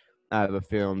else, I have a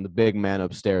feeling the big man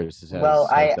upstairs has done.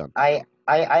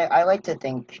 I like to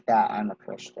think that I'm a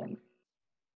Christian.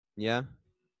 Yeah?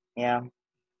 Yeah.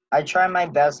 I try my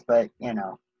best, but, you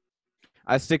know.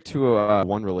 I stick to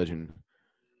one religion.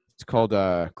 It's called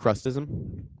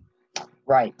crustism.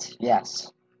 Right,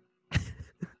 yes.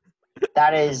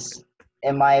 That is,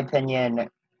 in my opinion,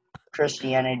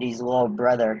 Christianity's little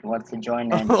brother who wants to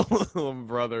join in. Little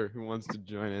brother who wants to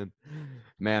join in.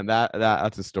 Man,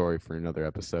 that's a story for another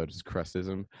episode. Is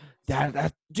crustism.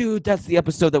 Dude, that's the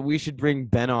episode that we should bring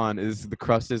Ben on. Is the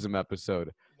crustism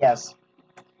episode? Yes.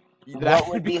 That what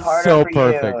would be harder so for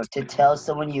perfect. you, to tell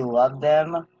someone you love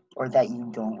them or that you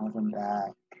don't love them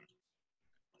back?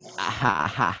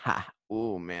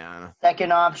 Oh man.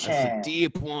 Second option. That's a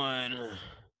deep one.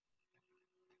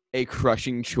 A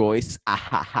crushing choice.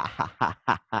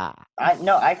 I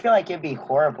feel like it'd be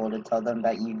horrible to tell them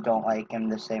that you don't like him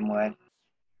the same way.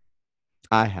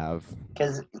 I have.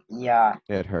 Because, yeah.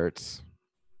 It hurts.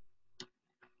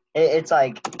 It's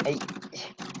like,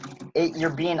 you're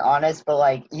being honest, but,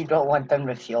 like, you don't want them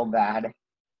to feel bad.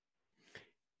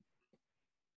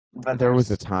 But there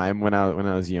was a time when I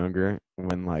was younger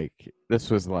when, like, this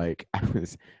was like I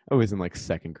was in like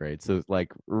second grade, so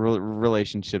like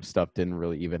relationship stuff didn't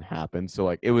really even happen. So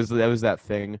like that was that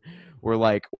thing where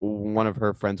like one of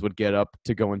her friends would get up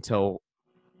to go and tell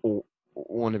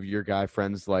one of your guy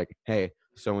friends, like, hey,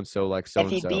 so and so, like, so and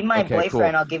so. If you be my boyfriend, cool.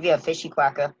 I'll give you a fishy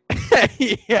quacker.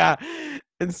 Yeah,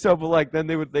 and so but like then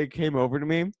they came over to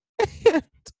me.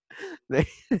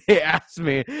 They asked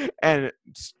me, and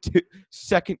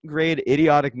second grade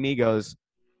idiotic me goes,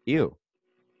 ew.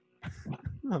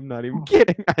 I'm not even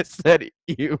kidding. I said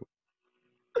ew.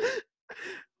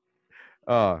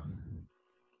 Oh,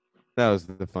 that was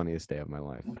the funniest day of my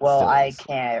life. Well, I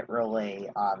can't relate,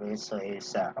 obviously,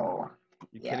 so.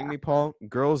 You kidding me, Paul?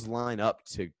 Girls line up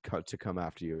to come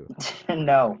after you.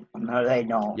 No, they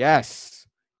don't. Yes,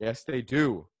 they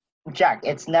do. Jack,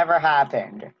 it's never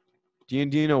happened. Do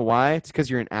you know why? It's because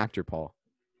you're an actor, Paul.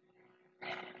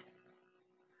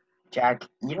 Jack,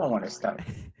 you don't want to start.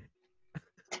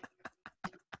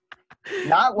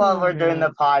 Not while we're doing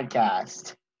the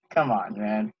podcast. Come on,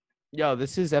 man. Yo,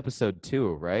 this is episode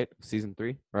 2, right? Season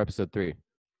 3 or episode 3?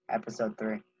 Episode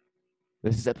 3.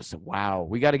 This is episode. Wow,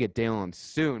 we got to get Dale on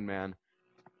soon, man.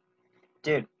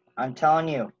 Dude, I'm telling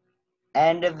you,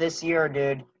 end of this year,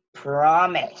 dude.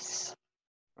 Promise.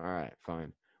 All right,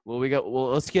 fine. Well,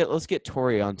 let's get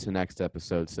Tori on to next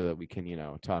episode so that we can,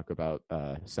 talk about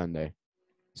Sunday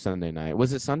night.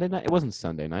 Was it Sunday night? It wasn't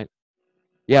Sunday night.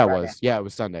 Yeah, Friday. It was. Yeah, it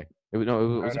was Sunday.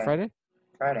 Was it Friday?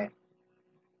 Friday.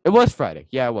 It was Friday.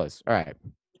 Yeah, it was. All right.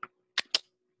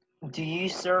 Do you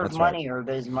serve money or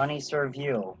does money serve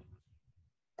you?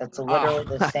 That's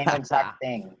literally the same exact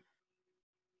thing.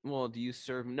 Well, do you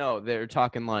serve? No, they're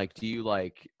talking like,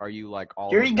 are you like all?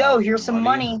 Here you go. Here's some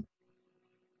money.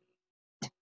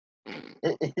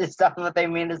 It's not what they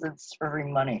mean is it's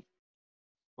serving money.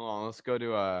 Hold on, let's go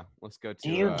to.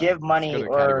 Do you give money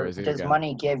or does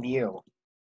money give you?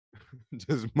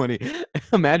 Does money?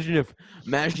 Imagine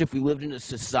if we lived in a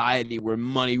society where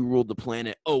money ruled the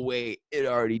planet. Oh wait, it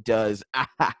already does.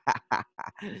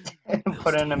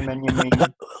 Put in a menu.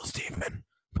 Little Steven,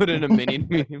 Put in a minion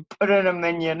meme. Put in a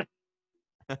minion.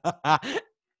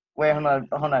 Wait, hold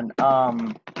on.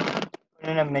 Put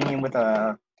in a minion with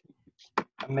a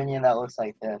minion that looks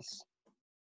like this.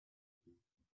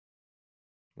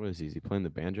 What is he? Is he playing the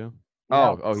banjo?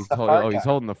 No, He's it's the fart he's gun.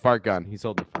 holding the fart gun. He's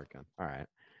holding the fart gun. All right.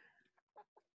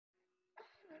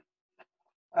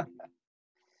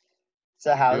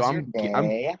 So how's Dude, your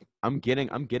day? I'm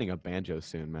getting a banjo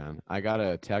soon, man. I got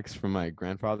a text from my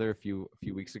grandfather a few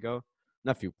weeks ago.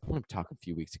 Not a few. I'm talking a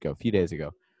few weeks ago, a few days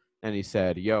ago, and he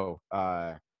said, "Yo,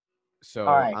 so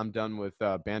All right. I'm done with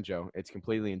banjo. It's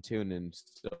completely in tune and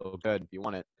still good. If you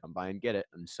want it, come by and get it."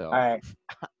 And so, All right.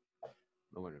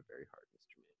 I went very hard,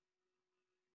 Mr.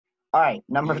 All right.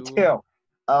 Number You- 2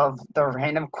 of the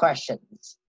random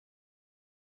questions.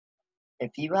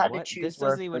 If you had What? to choose This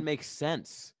work doesn't even make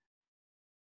sense.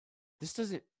 This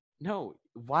doesn't. No.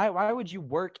 Why would you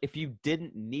work if you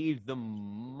didn't need the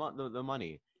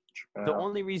money? The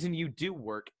only reason you do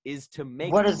work is to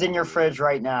make. What is in your money. fridge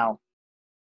right now?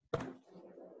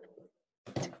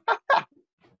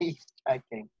 He's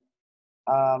checking.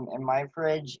 In my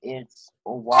fridge, it's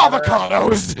water,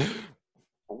 Avocados.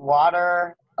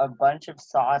 water, a bunch of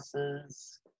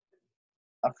sauces,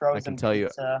 a frozen tell you-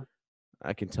 pizza,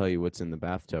 I can tell you what's in the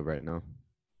bathtub right now,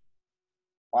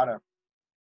 water.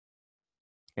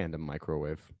 and a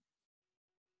microwave.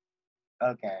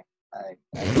 Okay. I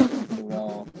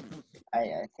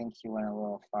think you went a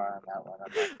little far on that one.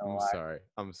 I'm not gonna I'm lie. sorry.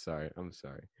 I'm sorry.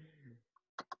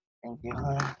 I think you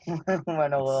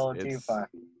went a little too It's- far.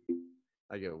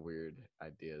 I get weird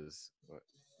ideas. What?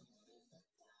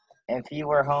 If you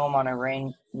were home on a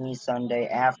rainy Sunday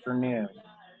afternoon,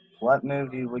 what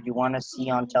movie would you want to see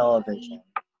on television?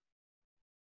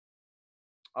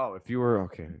 Oh, if you were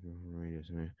okay.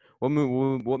 What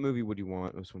movie would you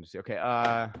want this one to see? Okay.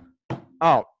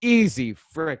 Oh, easy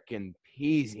frickin'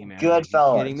 peasy, man. Are you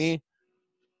Goodfellas. kidding me?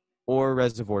 Or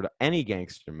Reservoir Dogs. Any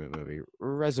gangster movie.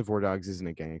 Reservoir Dogs isn't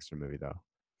a gangster movie though.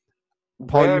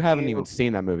 Paul, Where you do haven't even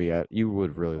seen that movie yet. You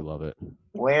would really love it.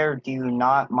 Where do you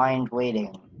not mind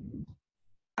waiting?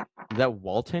 Is that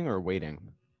walting or waiting?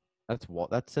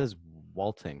 That says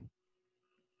walting.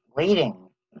 Waiting.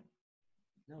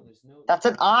 No, there's no. That's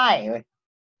an I.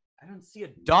 I don't see a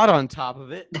dot on top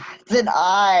of it. That's an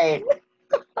I.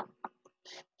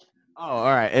 Oh,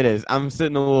 all right, it is. I'm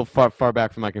sitting a little far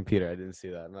back from my computer. I didn't see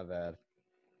that. My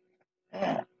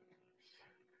bad.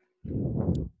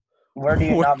 Where do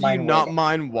you Where not do you mind not waiting?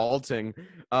 mind walting?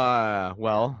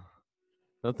 Well,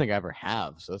 I don't think I ever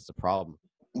have, so that's the problem.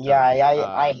 Yeah,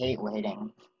 I hate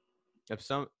waiting.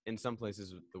 In some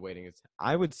places the waiting is,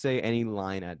 I would say any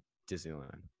line at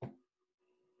Disneyland.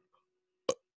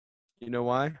 You know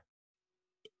why?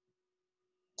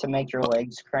 To make your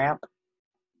legs cramp.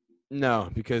 No,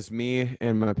 because me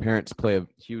and my parents play a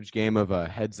huge game of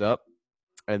Heads Up,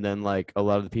 and then like a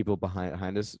lot of the people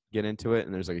behind us get into it,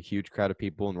 and there's like a huge crowd of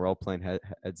people, and we're all playing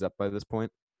Heads Up by this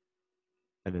point,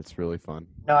 and it's really fun.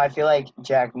 No, I feel like,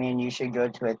 Jack, me and you should go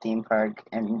to a theme park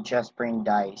and just bring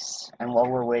dice. And while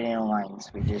we're waiting in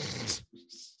lines, we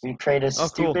create a Oh, cool.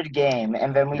 stupid game,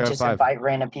 and then we Go just 5. invite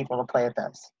random people to play with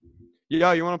us.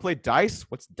 Yeah, you want to play dice?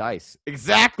 What's dice?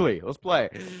 Exactly. Let's play.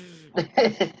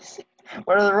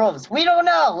 What are the rules? We don't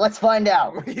know. Let's find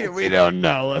out. We don't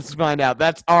know. Let's find out.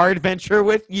 That's our adventure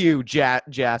with you,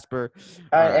 Jasper.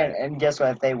 Alright. And guess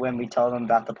what? If they win, we tell them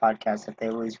about the podcast. If they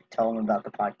lose, we tell them about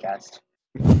the podcast.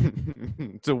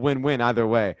 It's a win-win either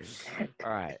way.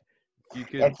 All right.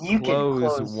 If you could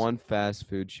close one fast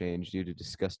food chain due to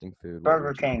disgusting food, what Burger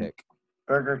would you King. pick?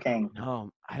 Burger King. No,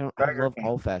 I don't. Burger I love King.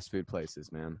 all fast food places,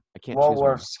 man. I can't choose one.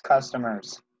 Woolworth's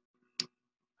customers.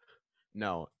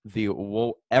 No,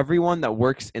 everyone that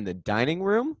works in the dining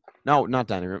room. No, not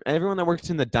dining room. Everyone that works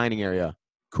in the dining area.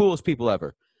 Coolest people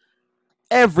ever.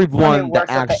 Everyone that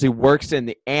actually works in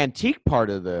the antique part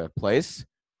of the place.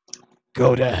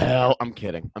 Go to hell. I'm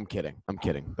kidding.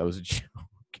 That was a joke.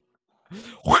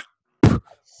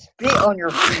 Spit on your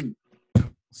feet.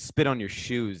 Spit on your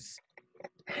shoes.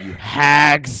 You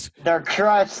hags. They're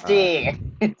crusty.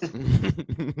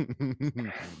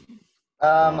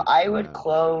 I would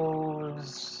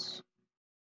close.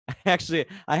 Actually,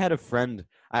 I had a friend.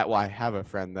 I have a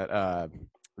friend that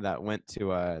went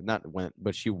to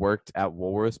but she worked at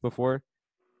Woolworths before,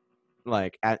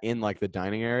 like in the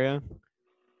dining area,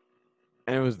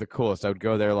 and it was the coolest. I would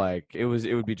go there it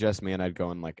would be just me, and I'd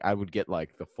go and I would get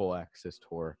the full access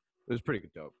tour. It was pretty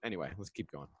dope. Anyway, let's keep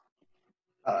going.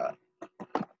 All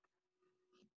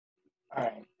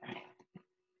right.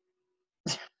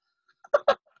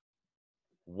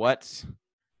 What?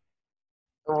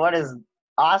 What is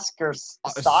Oscar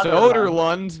Soderlund?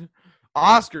 Soderlund?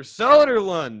 Oscar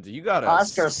Soderlund. You got a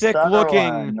Oscar sick-looking.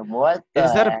 Sutherland. What the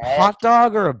Is that a heck? hot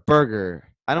dog or a burger?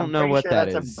 I don't I'm know pretty what sure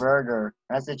that that's is. a burger.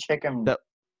 That's a chicken. That-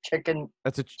 Chicken.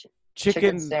 That's a Chicken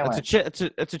chicken. sandwich.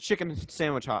 It's a chicken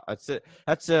sandwich.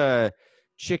 That's a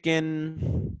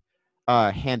chicken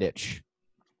handich.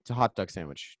 It's a hot dog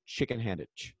sandwich. Chicken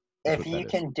handich. That's If what you that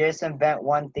is. can disinvent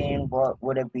one thing, what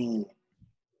would it be?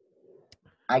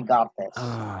 I got this.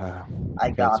 I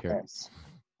Okay, got let's hear it. this.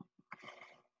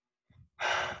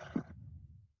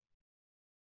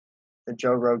 The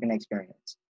Joe Rogan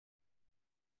Experience.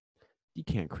 You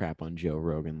can't crap on Joe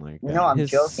Rogan like that. No, I'm Some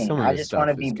joking. of I his just want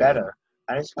to stuff be is good. better.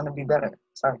 I just want to be better.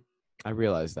 Sorry. I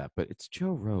realize that, but it's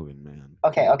Joe Rogan, man.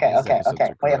 Okay. His episodes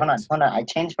are Wait, hold great. on. I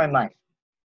changed my mind.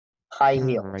 High Yeah,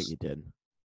 heels. right, you did.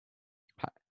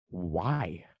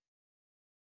 Why?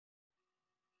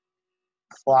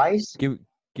 Flies? Give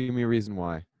me a reason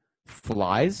why.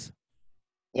 Flies?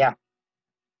 Yeah.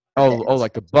 Oh, The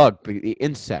like the bug, the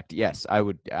insect. Yes, I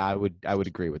would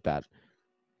agree with that.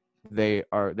 They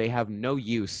have no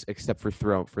use except for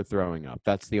throwing up.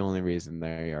 That's the only reason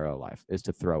they are alive, is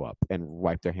to throw up and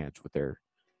wipe their hands with their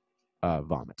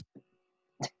vomit.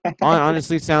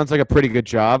 Honestly, sounds like a pretty good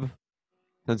job.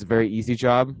 Sounds a very easy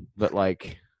job, but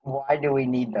like, Why do we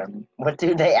need them? What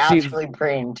do they actually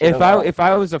bring to if the world? if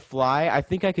I was a fly, I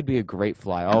think I could be a great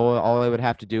fly. All I would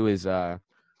have to do is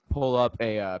pull up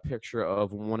a picture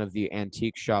of one of the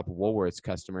antique shop Woolworths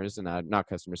customers and not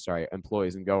customers, sorry,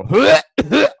 employees, and go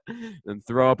and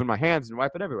throw up in my hands and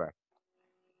wipe it everywhere.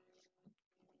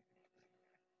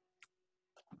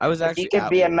 I was If actually you could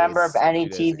at be a member of Woolworths any a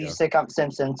few days TV ago. sitcom,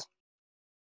 Simpsons.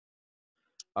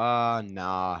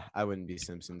 Nah, I wouldn't be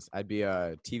Simpsons. I'd be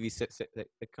a TV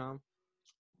sitcom.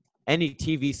 Any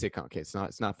TV sitcom. Okay, it's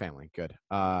not family. Good.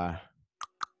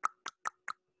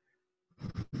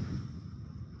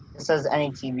 It says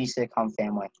any TV sitcom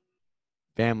family.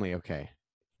 Family, okay.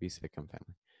 TV sitcom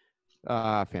family.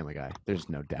 Family Guy. There's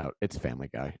no doubt. It's Family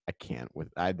Guy. I can't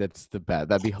that's the bad.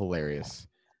 That'd be hilarious.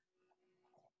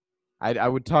 I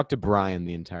would talk to Brian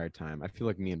the entire time. I feel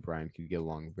like me and Brian could get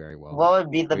along very well. What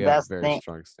would be the We best have very thing?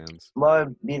 strong stands. What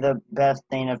would be the best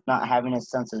thing of not having a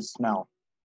sense of smell?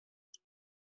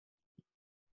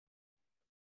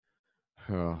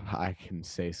 Oh, I can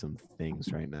say some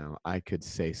things right now. I could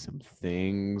say some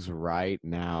things right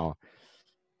now.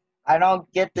 I don't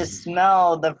get to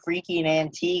smell the freaking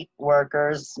antique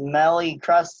workers' smelly,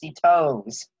 crusty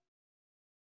toes.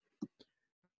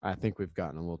 I think we've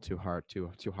gotten a little too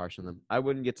harsh on them. I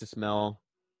wouldn't get to smell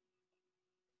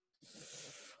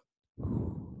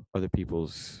other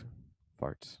people's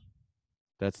farts.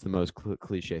 That's the most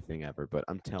cliche thing ever, but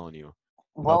I'm telling you.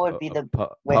 What would be the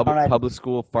public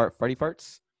school farty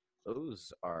farts?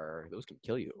 Those can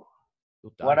kill you.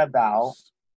 You'll die. What about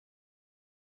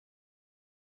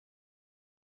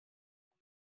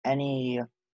any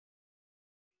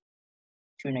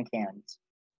tuna cans?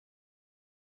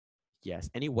 Yes,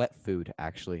 any wet food,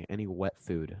 actually. Any wet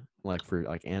food, like for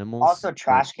like animals. Also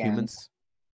trash like cans. Humans.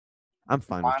 I'm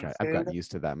fine with trash. I've Food? gotten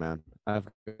used to that, man. I've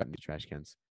gotten to trash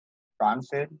cans. Rotten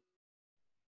food?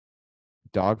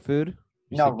 Dog food?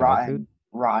 You No, said dog rotten. food?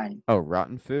 Rotten. Oh,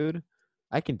 rotten food?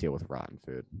 I can deal with rotten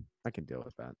food. I can deal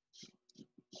with that.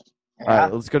 Yeah. All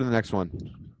right, let's go to the next one.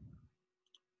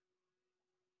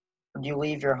 Would you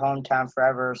leave your hometown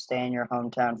forever or stay in your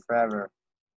hometown forever?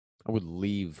 I would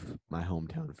leave my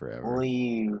hometown forever.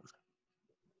 Leave.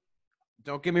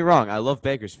 Don't get me wrong. I love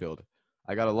Bakersfield.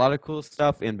 I got a lot of cool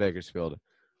stuff in Bakersfield.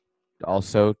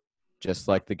 Also, just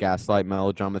like the Gaslight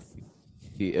Melodrama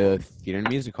Theater and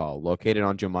Music Hall, located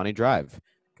on Jomani Drive.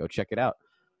 Go check it out.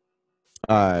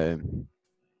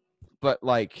 But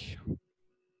like,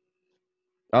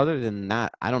 other than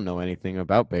that, I don't know anything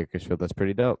about Bakersfield. That's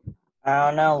pretty dope. I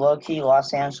don't know. Low key,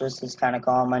 Los Angeles is kind of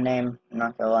calling my name. I'm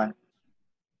not gonna lie.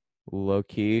 Low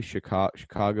key,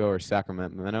 Chicago or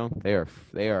Sacramento,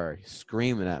 they are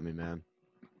screaming at me, man.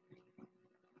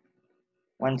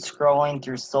 When scrolling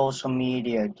through social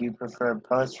media, do you prefer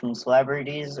posts from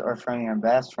celebrities or from your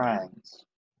best friends?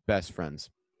 Best friends.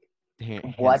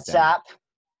 Hands WhatsApp?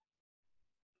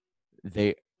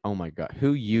 down. Oh my god,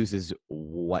 who uses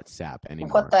WhatsApp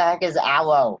anymore? What the heck is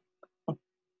Allo?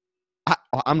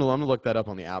 I'm gonna look that up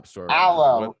on the App Store. Right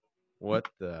Allo. now. What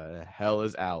the hell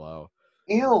is Allo?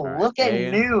 Ew, right, look at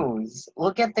news.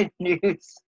 Look at the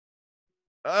news.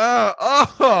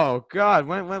 Oh god,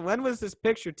 when was this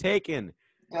picture taken?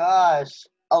 Gosh,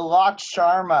 Alok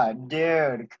Sharma,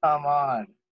 dude, come on.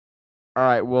 All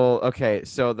right, well, okay,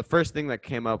 so the first thing that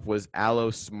came up was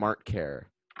Allo Smart Care.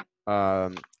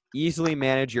 Easily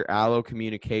manage your Allo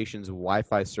Communications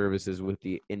Wi-Fi services with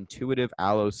the intuitive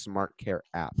Allo Smart Care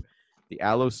app. The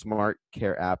Allo Smart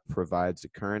Care app provides the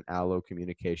current Allo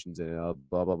communications and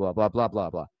blah, blah, blah, blah, blah, blah,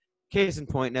 blah. Case in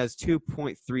point, it has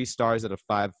 2.3 stars out of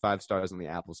 5 stars on the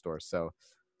Apple Store. So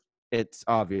it's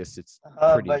obvious it's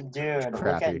pretty But dude,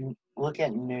 crappy. look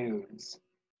at news.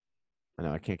 I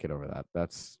know, I can't get over that.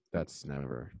 That's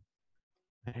never.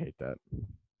 I hate that.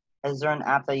 Is there an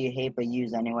app that you hate but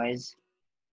use anyways?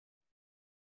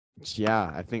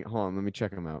 Yeah, I think. Hold on, let me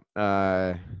check them out.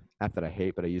 App that I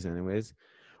hate but I use anyways.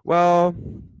 Well,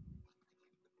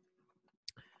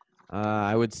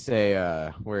 I would say,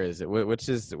 where is it? Which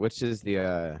is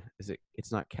the? Is it?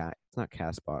 It's not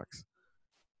Castbox.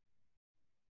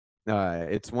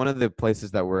 It's one of the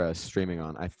places that we're streaming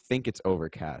on. I think it's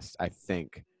Overcast. I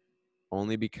think,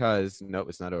 only because nope,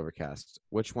 it's not Overcast.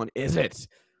 Which one is it?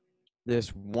 This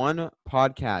one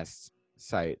podcast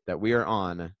site that we are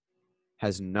on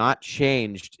has not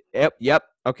changed. Yep.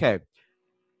 Okay.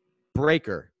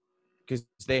 Breaker, because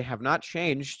they have not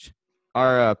changed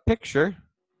our picture.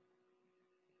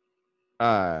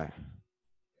 They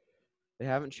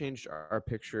haven't changed our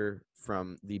picture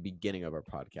from the beginning of our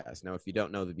podcast. Now, if you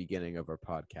don't know the beginning of our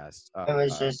podcast, It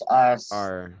was just us.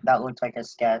 That looked like a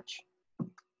sketch.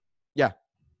 Yeah.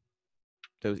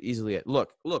 That was easily it.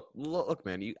 Look,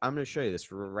 man. I'm going to show you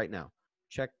this right now.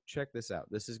 Check this out.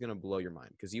 This is going to blow your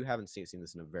mind because you haven't seen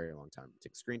this in a very long time.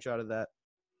 Take a screenshot of that.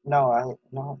 No, I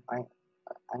know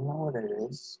what it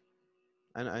is.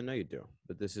 I know you do,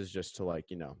 but this is just to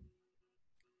take a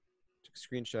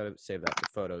screenshot of it, save that to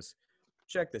photos.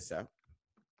 Check this out.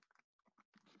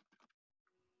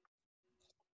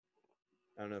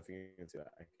 I don't know if you can see that.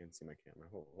 I can't see my camera.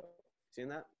 Hold on. Seeing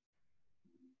that?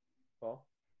 Paul,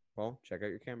 check out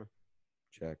your camera.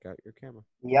 Check out your camera.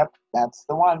 Yep, that's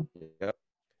the one. Yep.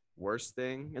 Worst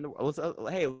thing in the world.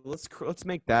 Let's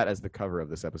make that as the cover of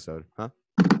this episode, huh?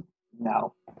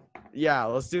 No. Yeah,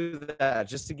 let's do that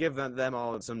just to give them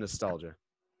all some nostalgia.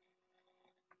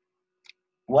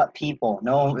 What people?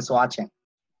 No one was watching.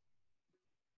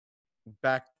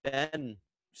 Back then,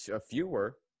 a few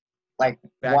were. Like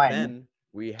Back one. then,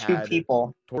 we Two had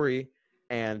people. Tori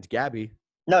and Gabby.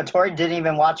 No, Tori didn't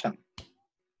even watch them.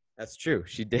 That's true.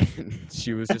 She didn't.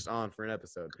 She was just on for an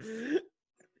episode.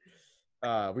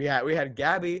 We had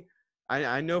Gabby.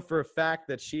 I know for a fact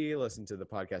that she listened to the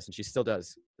podcast, and she still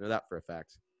does. I know that for a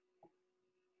fact.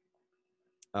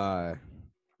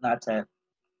 That's it.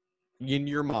 And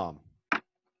your mom.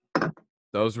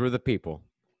 Those were the people.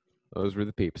 Those were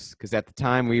the peeps. Because at the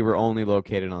time, we were only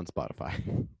located on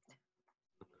Spotify.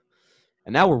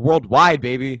 And now we're worldwide,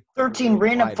 baby. 13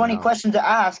 random funny questions to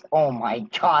ask. Oh my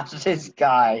gosh, this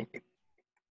guy.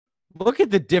 Look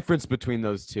at the difference between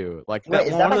those two. Like Wait,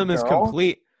 that, one of them is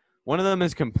complete. One of them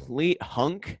is complete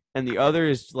hunk, and the other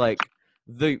is like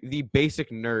the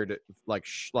basic nerd, like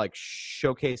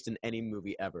showcased in any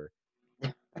movie ever.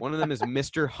 One of them is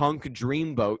Mr. Hunk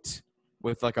Dreamboat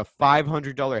with like a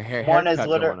 $500 haircut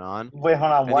going on. Wait,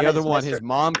 hold on. And the other one, his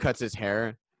mom cuts his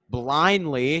hair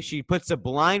blindly. She puts a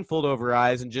blindfold over her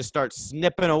eyes and just starts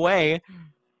snipping away.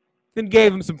 Then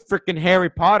gave him some freaking Harry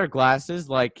Potter glasses,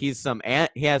 like he has some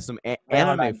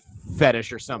anime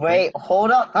fetish or something. Wait,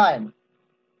 hold on.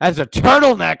 Has a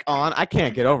turtleneck on. I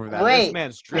can't get over that. This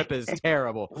man's drip is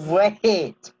terrible.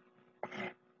 Wait.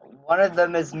 One of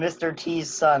them is Mr.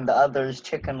 T's son. The other is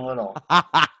Chicken Little.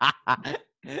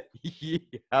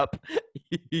 Yep.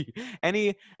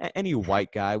 Any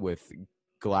white guy with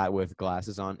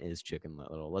glasses on is Chicken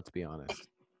Little. Let's be honest.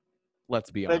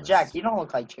 But Jack, you don't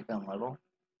look like Chicken Little.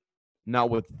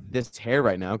 Not with this hair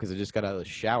right now because I just got out of the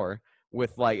shower.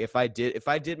 With like if I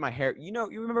did my hair, you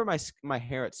remember my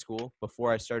hair at school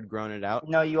before I started growing it out?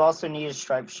 No, you also need a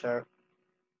striped shirt.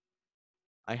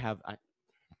 Turn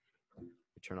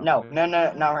off no,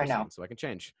 not right now. So I can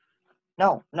change.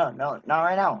 No, not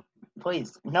right now.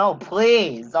 Please. No,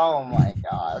 please. Oh my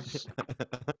gosh.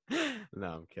 No,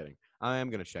 I'm kidding. I am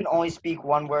gonna check. You can only speak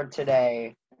one word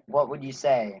today. What would you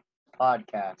say?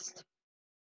 Podcast.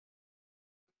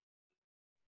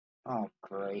 Oh,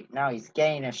 great. Now he's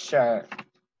getting a shirt.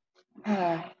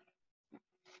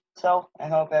 So, I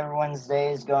hope everyone's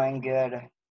day is going good.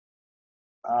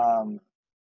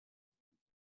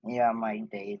 Yeah, my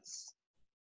date's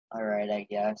alright, I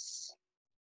guess.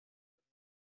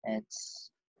 It's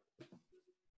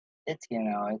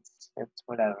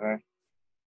whatever.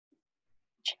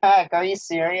 Jack, are you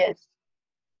serious?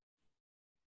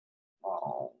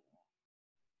 Oh.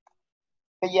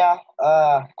 But yeah,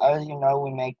 as you know,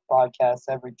 we make podcasts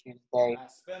every Tuesday. I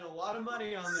spent a lot of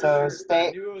money on this shirt.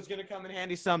 I knew it was gonna come in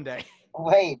handy someday.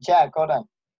 Wait, Jack, hold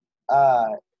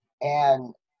on.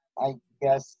 And I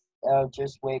guess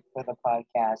just wait for the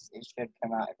podcast. It should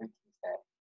come out every Tuesday.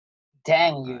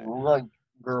 Dang, you look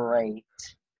great.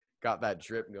 Got that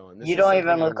drip going. This You is don't something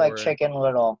even I look like wore- Chicken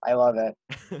Little. I love it.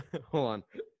 Hold on.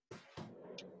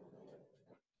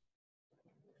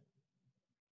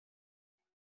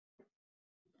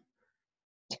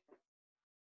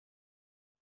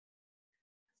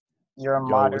 You're a Yo,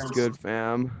 modern. what's good,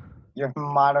 fam? You're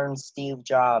modern Steve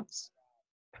Jobs.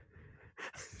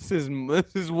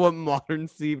 This is what modern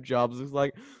Steve Jobs looks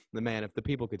like. The man, if the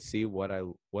people could see what I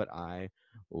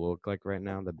look like right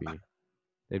now,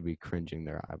 they'd be cringing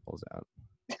their eyeballs out.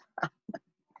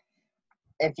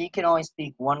 If you can only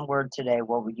speak one word today,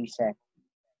 what would you say?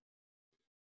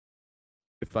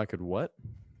 If I could what?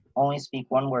 Only speak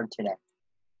one word today.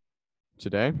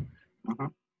 Today?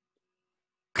 Mhm.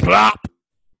 Clap!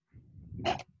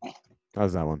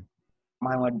 How's that one?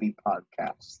 Mine would be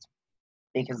podcast.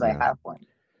 Because Yeah. I have one.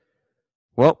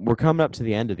 Well, we're coming up to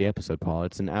the end of the episode, Paul.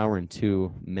 It's an hour and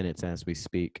 2 minutes as we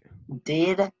speak.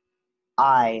 Did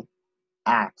I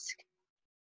ask?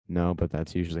 No, but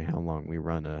that's usually how long we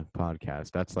run a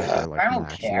podcast. That's like our I don't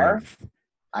max care. length.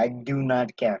 I do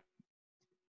not care.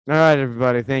 All right,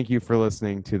 everybody. Thank you for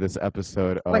listening to this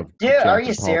episode of Wait, the dude, Jack are and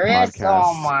you Paul serious? podcast.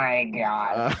 Oh my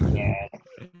god,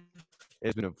 dude.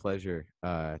 It's been a pleasure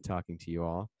talking to you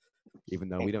all, even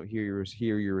though we don't hear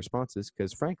your responses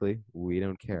because, frankly, we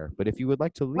don't care. But if you would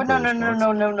like to leave Well, a response,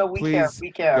 no. We care. please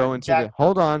We care. go into Jack, the.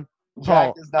 Hold on,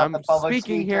 Jack Paul. is not I'm the public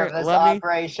speaking speaker here. of this Let me.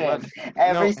 operation.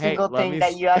 Every single thing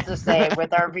that you have to say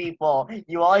with our people,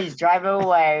 you always drive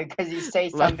away because you say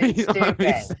something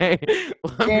stupid.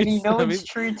 Danny, no, it's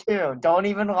true too. Don't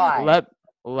even lie.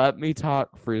 Let me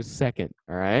talk for a second,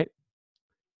 all right?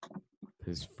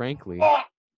 Because frankly,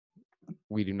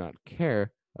 we do not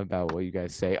care about what you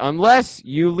guys say unless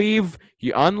you leave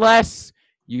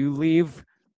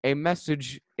a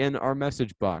message in our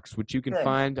message box, which you can Good.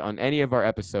 find on any of our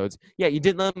episodes. Yeah, you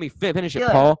didn't let me finish it,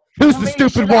 Good. Paul. Who's Well, the maybe you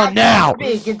stupid should one act now?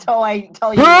 Big until I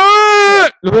tell you.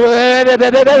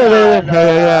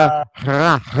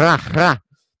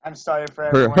 I'm sorry for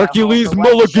everyone. Hercules at home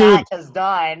for what Mulligan. Jack has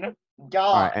done. God.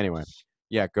 All right. Anyway,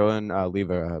 yeah. Go and leave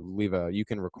a. You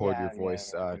can record your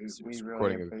voice. We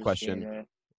Recording really a question. appreciate it.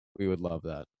 We would love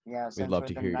that. Yeah, We'd since love we're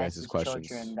to the hear you guys' nicest questions.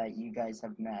 children that you guys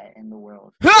have met in the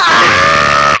world.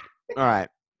 All right.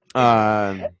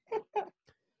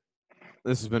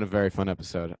 This has been a very fun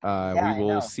episode. I We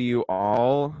will know. see you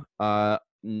all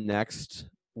next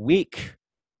week.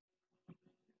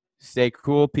 Stay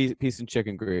cool. Peace and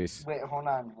chicken grease. Wait, hold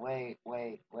on. Wait.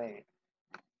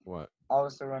 What?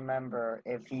 Also remember,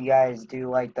 if you guys do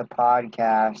like the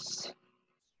podcast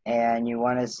and you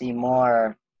want to see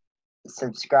more,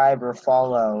 subscribe or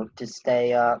follow to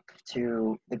stay up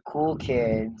to the cool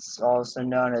kids, also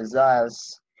known as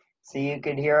us, so you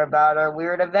could hear about our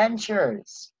weird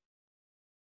adventures.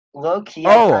 Low key.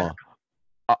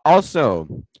 Also,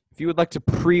 if you would like to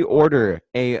pre-order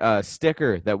a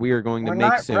sticker that we are going to We're make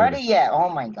not soon. ready yet. Oh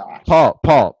my gosh.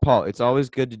 Paul, it's always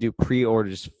good to do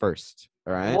pre-orders first.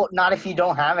 All right. Well, not if you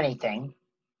don't have anything.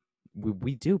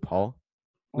 We do, Paul.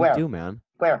 Where? We do, man.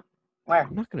 Where?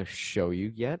 I'm not gonna show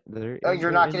you yet.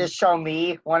 You're not going to show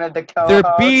me, one of the co-hosts?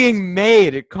 They're being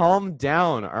made. Calm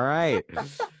down. All right.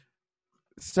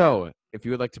 So, if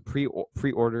you would like to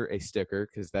pre-order a sticker,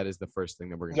 because that is the first thing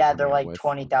that we're gonna. Yeah, they're like with.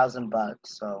 $20,000.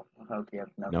 So I hope you have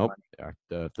enough money.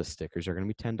 The stickers are gonna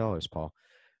be $10, Paul.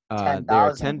 $10. They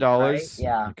are $10. Right?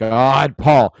 Yeah. God,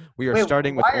 Paul, we are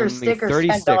starting with why are only stickers 30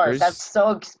 $10? stickers. That's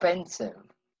so expensive.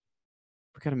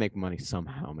 We gotta make money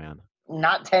somehow, man.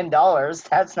 Not $10.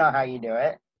 That's not how you do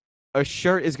it. A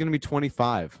shirt is gonna be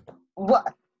 $25.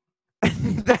 What?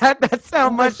 That's how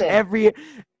much Listen. every.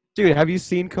 Dude, have you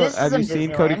seen Cody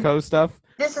Disneyland. Co stuff?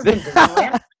 This isn't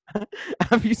Disneyland.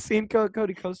 Have you seen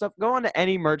Cody Co stuff? Go on to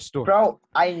any merch store. Bro,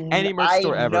 Any merch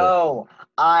store ever.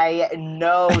 I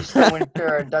know someone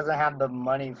sure doesn't have the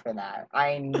money for that.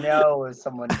 I know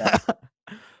someone does.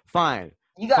 Fine.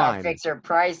 You gotta Fine. fix your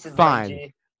prices,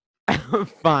 Fine.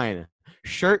 Fine.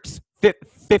 Shirts,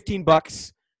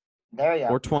 $15. There you go.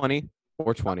 Or 20.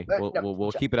 Or 20.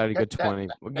 We'll keep it at a good 20.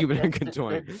 We'll keep it at a good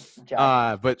 20.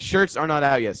 But shirts are not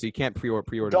out yet, so you can't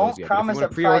pre-order Don't those yet. promise a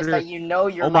price that you know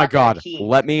you're oh my not gonna God! keep.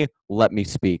 Let me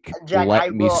speak. Jack,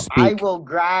 Let me speak. I will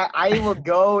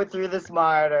go through the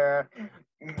smarter.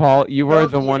 Paul, you are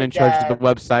the Choke you one to in charge of death. the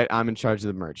website. I'm in charge of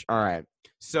the merch. All right.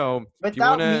 So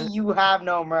Without me, you have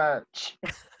no merch.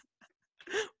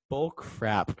 bull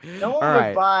crap. No one All would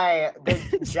right. buy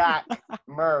the Jack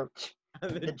merch.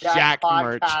 The Jack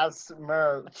merch. podcast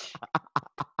merch.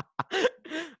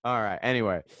 All right.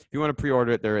 Anyway, if you want to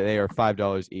pre-order it, they are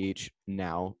 $5 each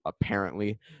now.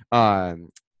 Apparently, go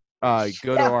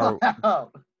to our.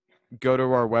 go to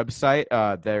our website.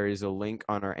 There is a link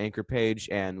on our Anchor page,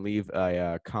 and leave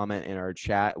a comment in our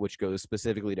chat, which goes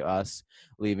specifically to us,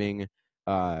 leaving,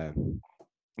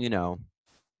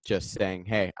 just saying,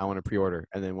 "Hey, I want to pre-order,"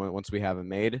 and then once we have them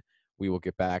made, we will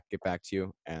get back to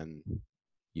you, and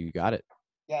you got it.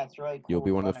 Yeah, it's really cool. You'll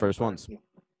be one of the first ones.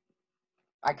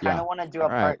 I kind of want to do a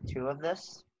part 2 of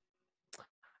this.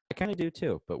 I kind of do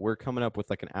too, but we're coming up with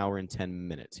like an hour and 10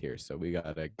 minutes here, so we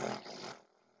gotta.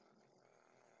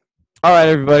 All right,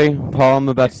 everybody. Paul, I'm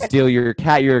about to steal your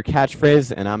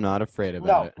catchphrase, and I'm not afraid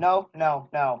about it. No.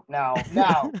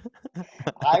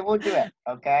 I will do it.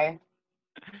 Okay.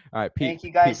 All right, thank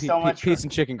you guys so much. Peace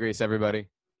and chicken grease, everybody.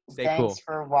 Stay cool. Thanks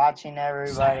for watching,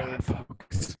 everybody.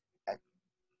 Folks.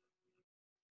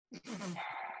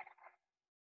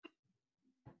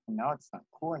 No, it's not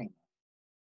cool anymore.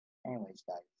 Anyways,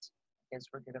 guys, I guess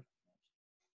we're gonna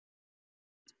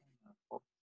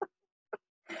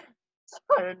finish.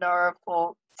 Sayonara,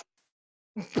 folks.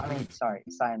 Sorry,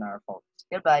 sayonara, folks.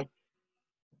 Goodbye.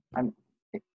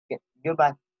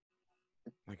 Goodbye.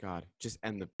 My God, just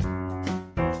end the.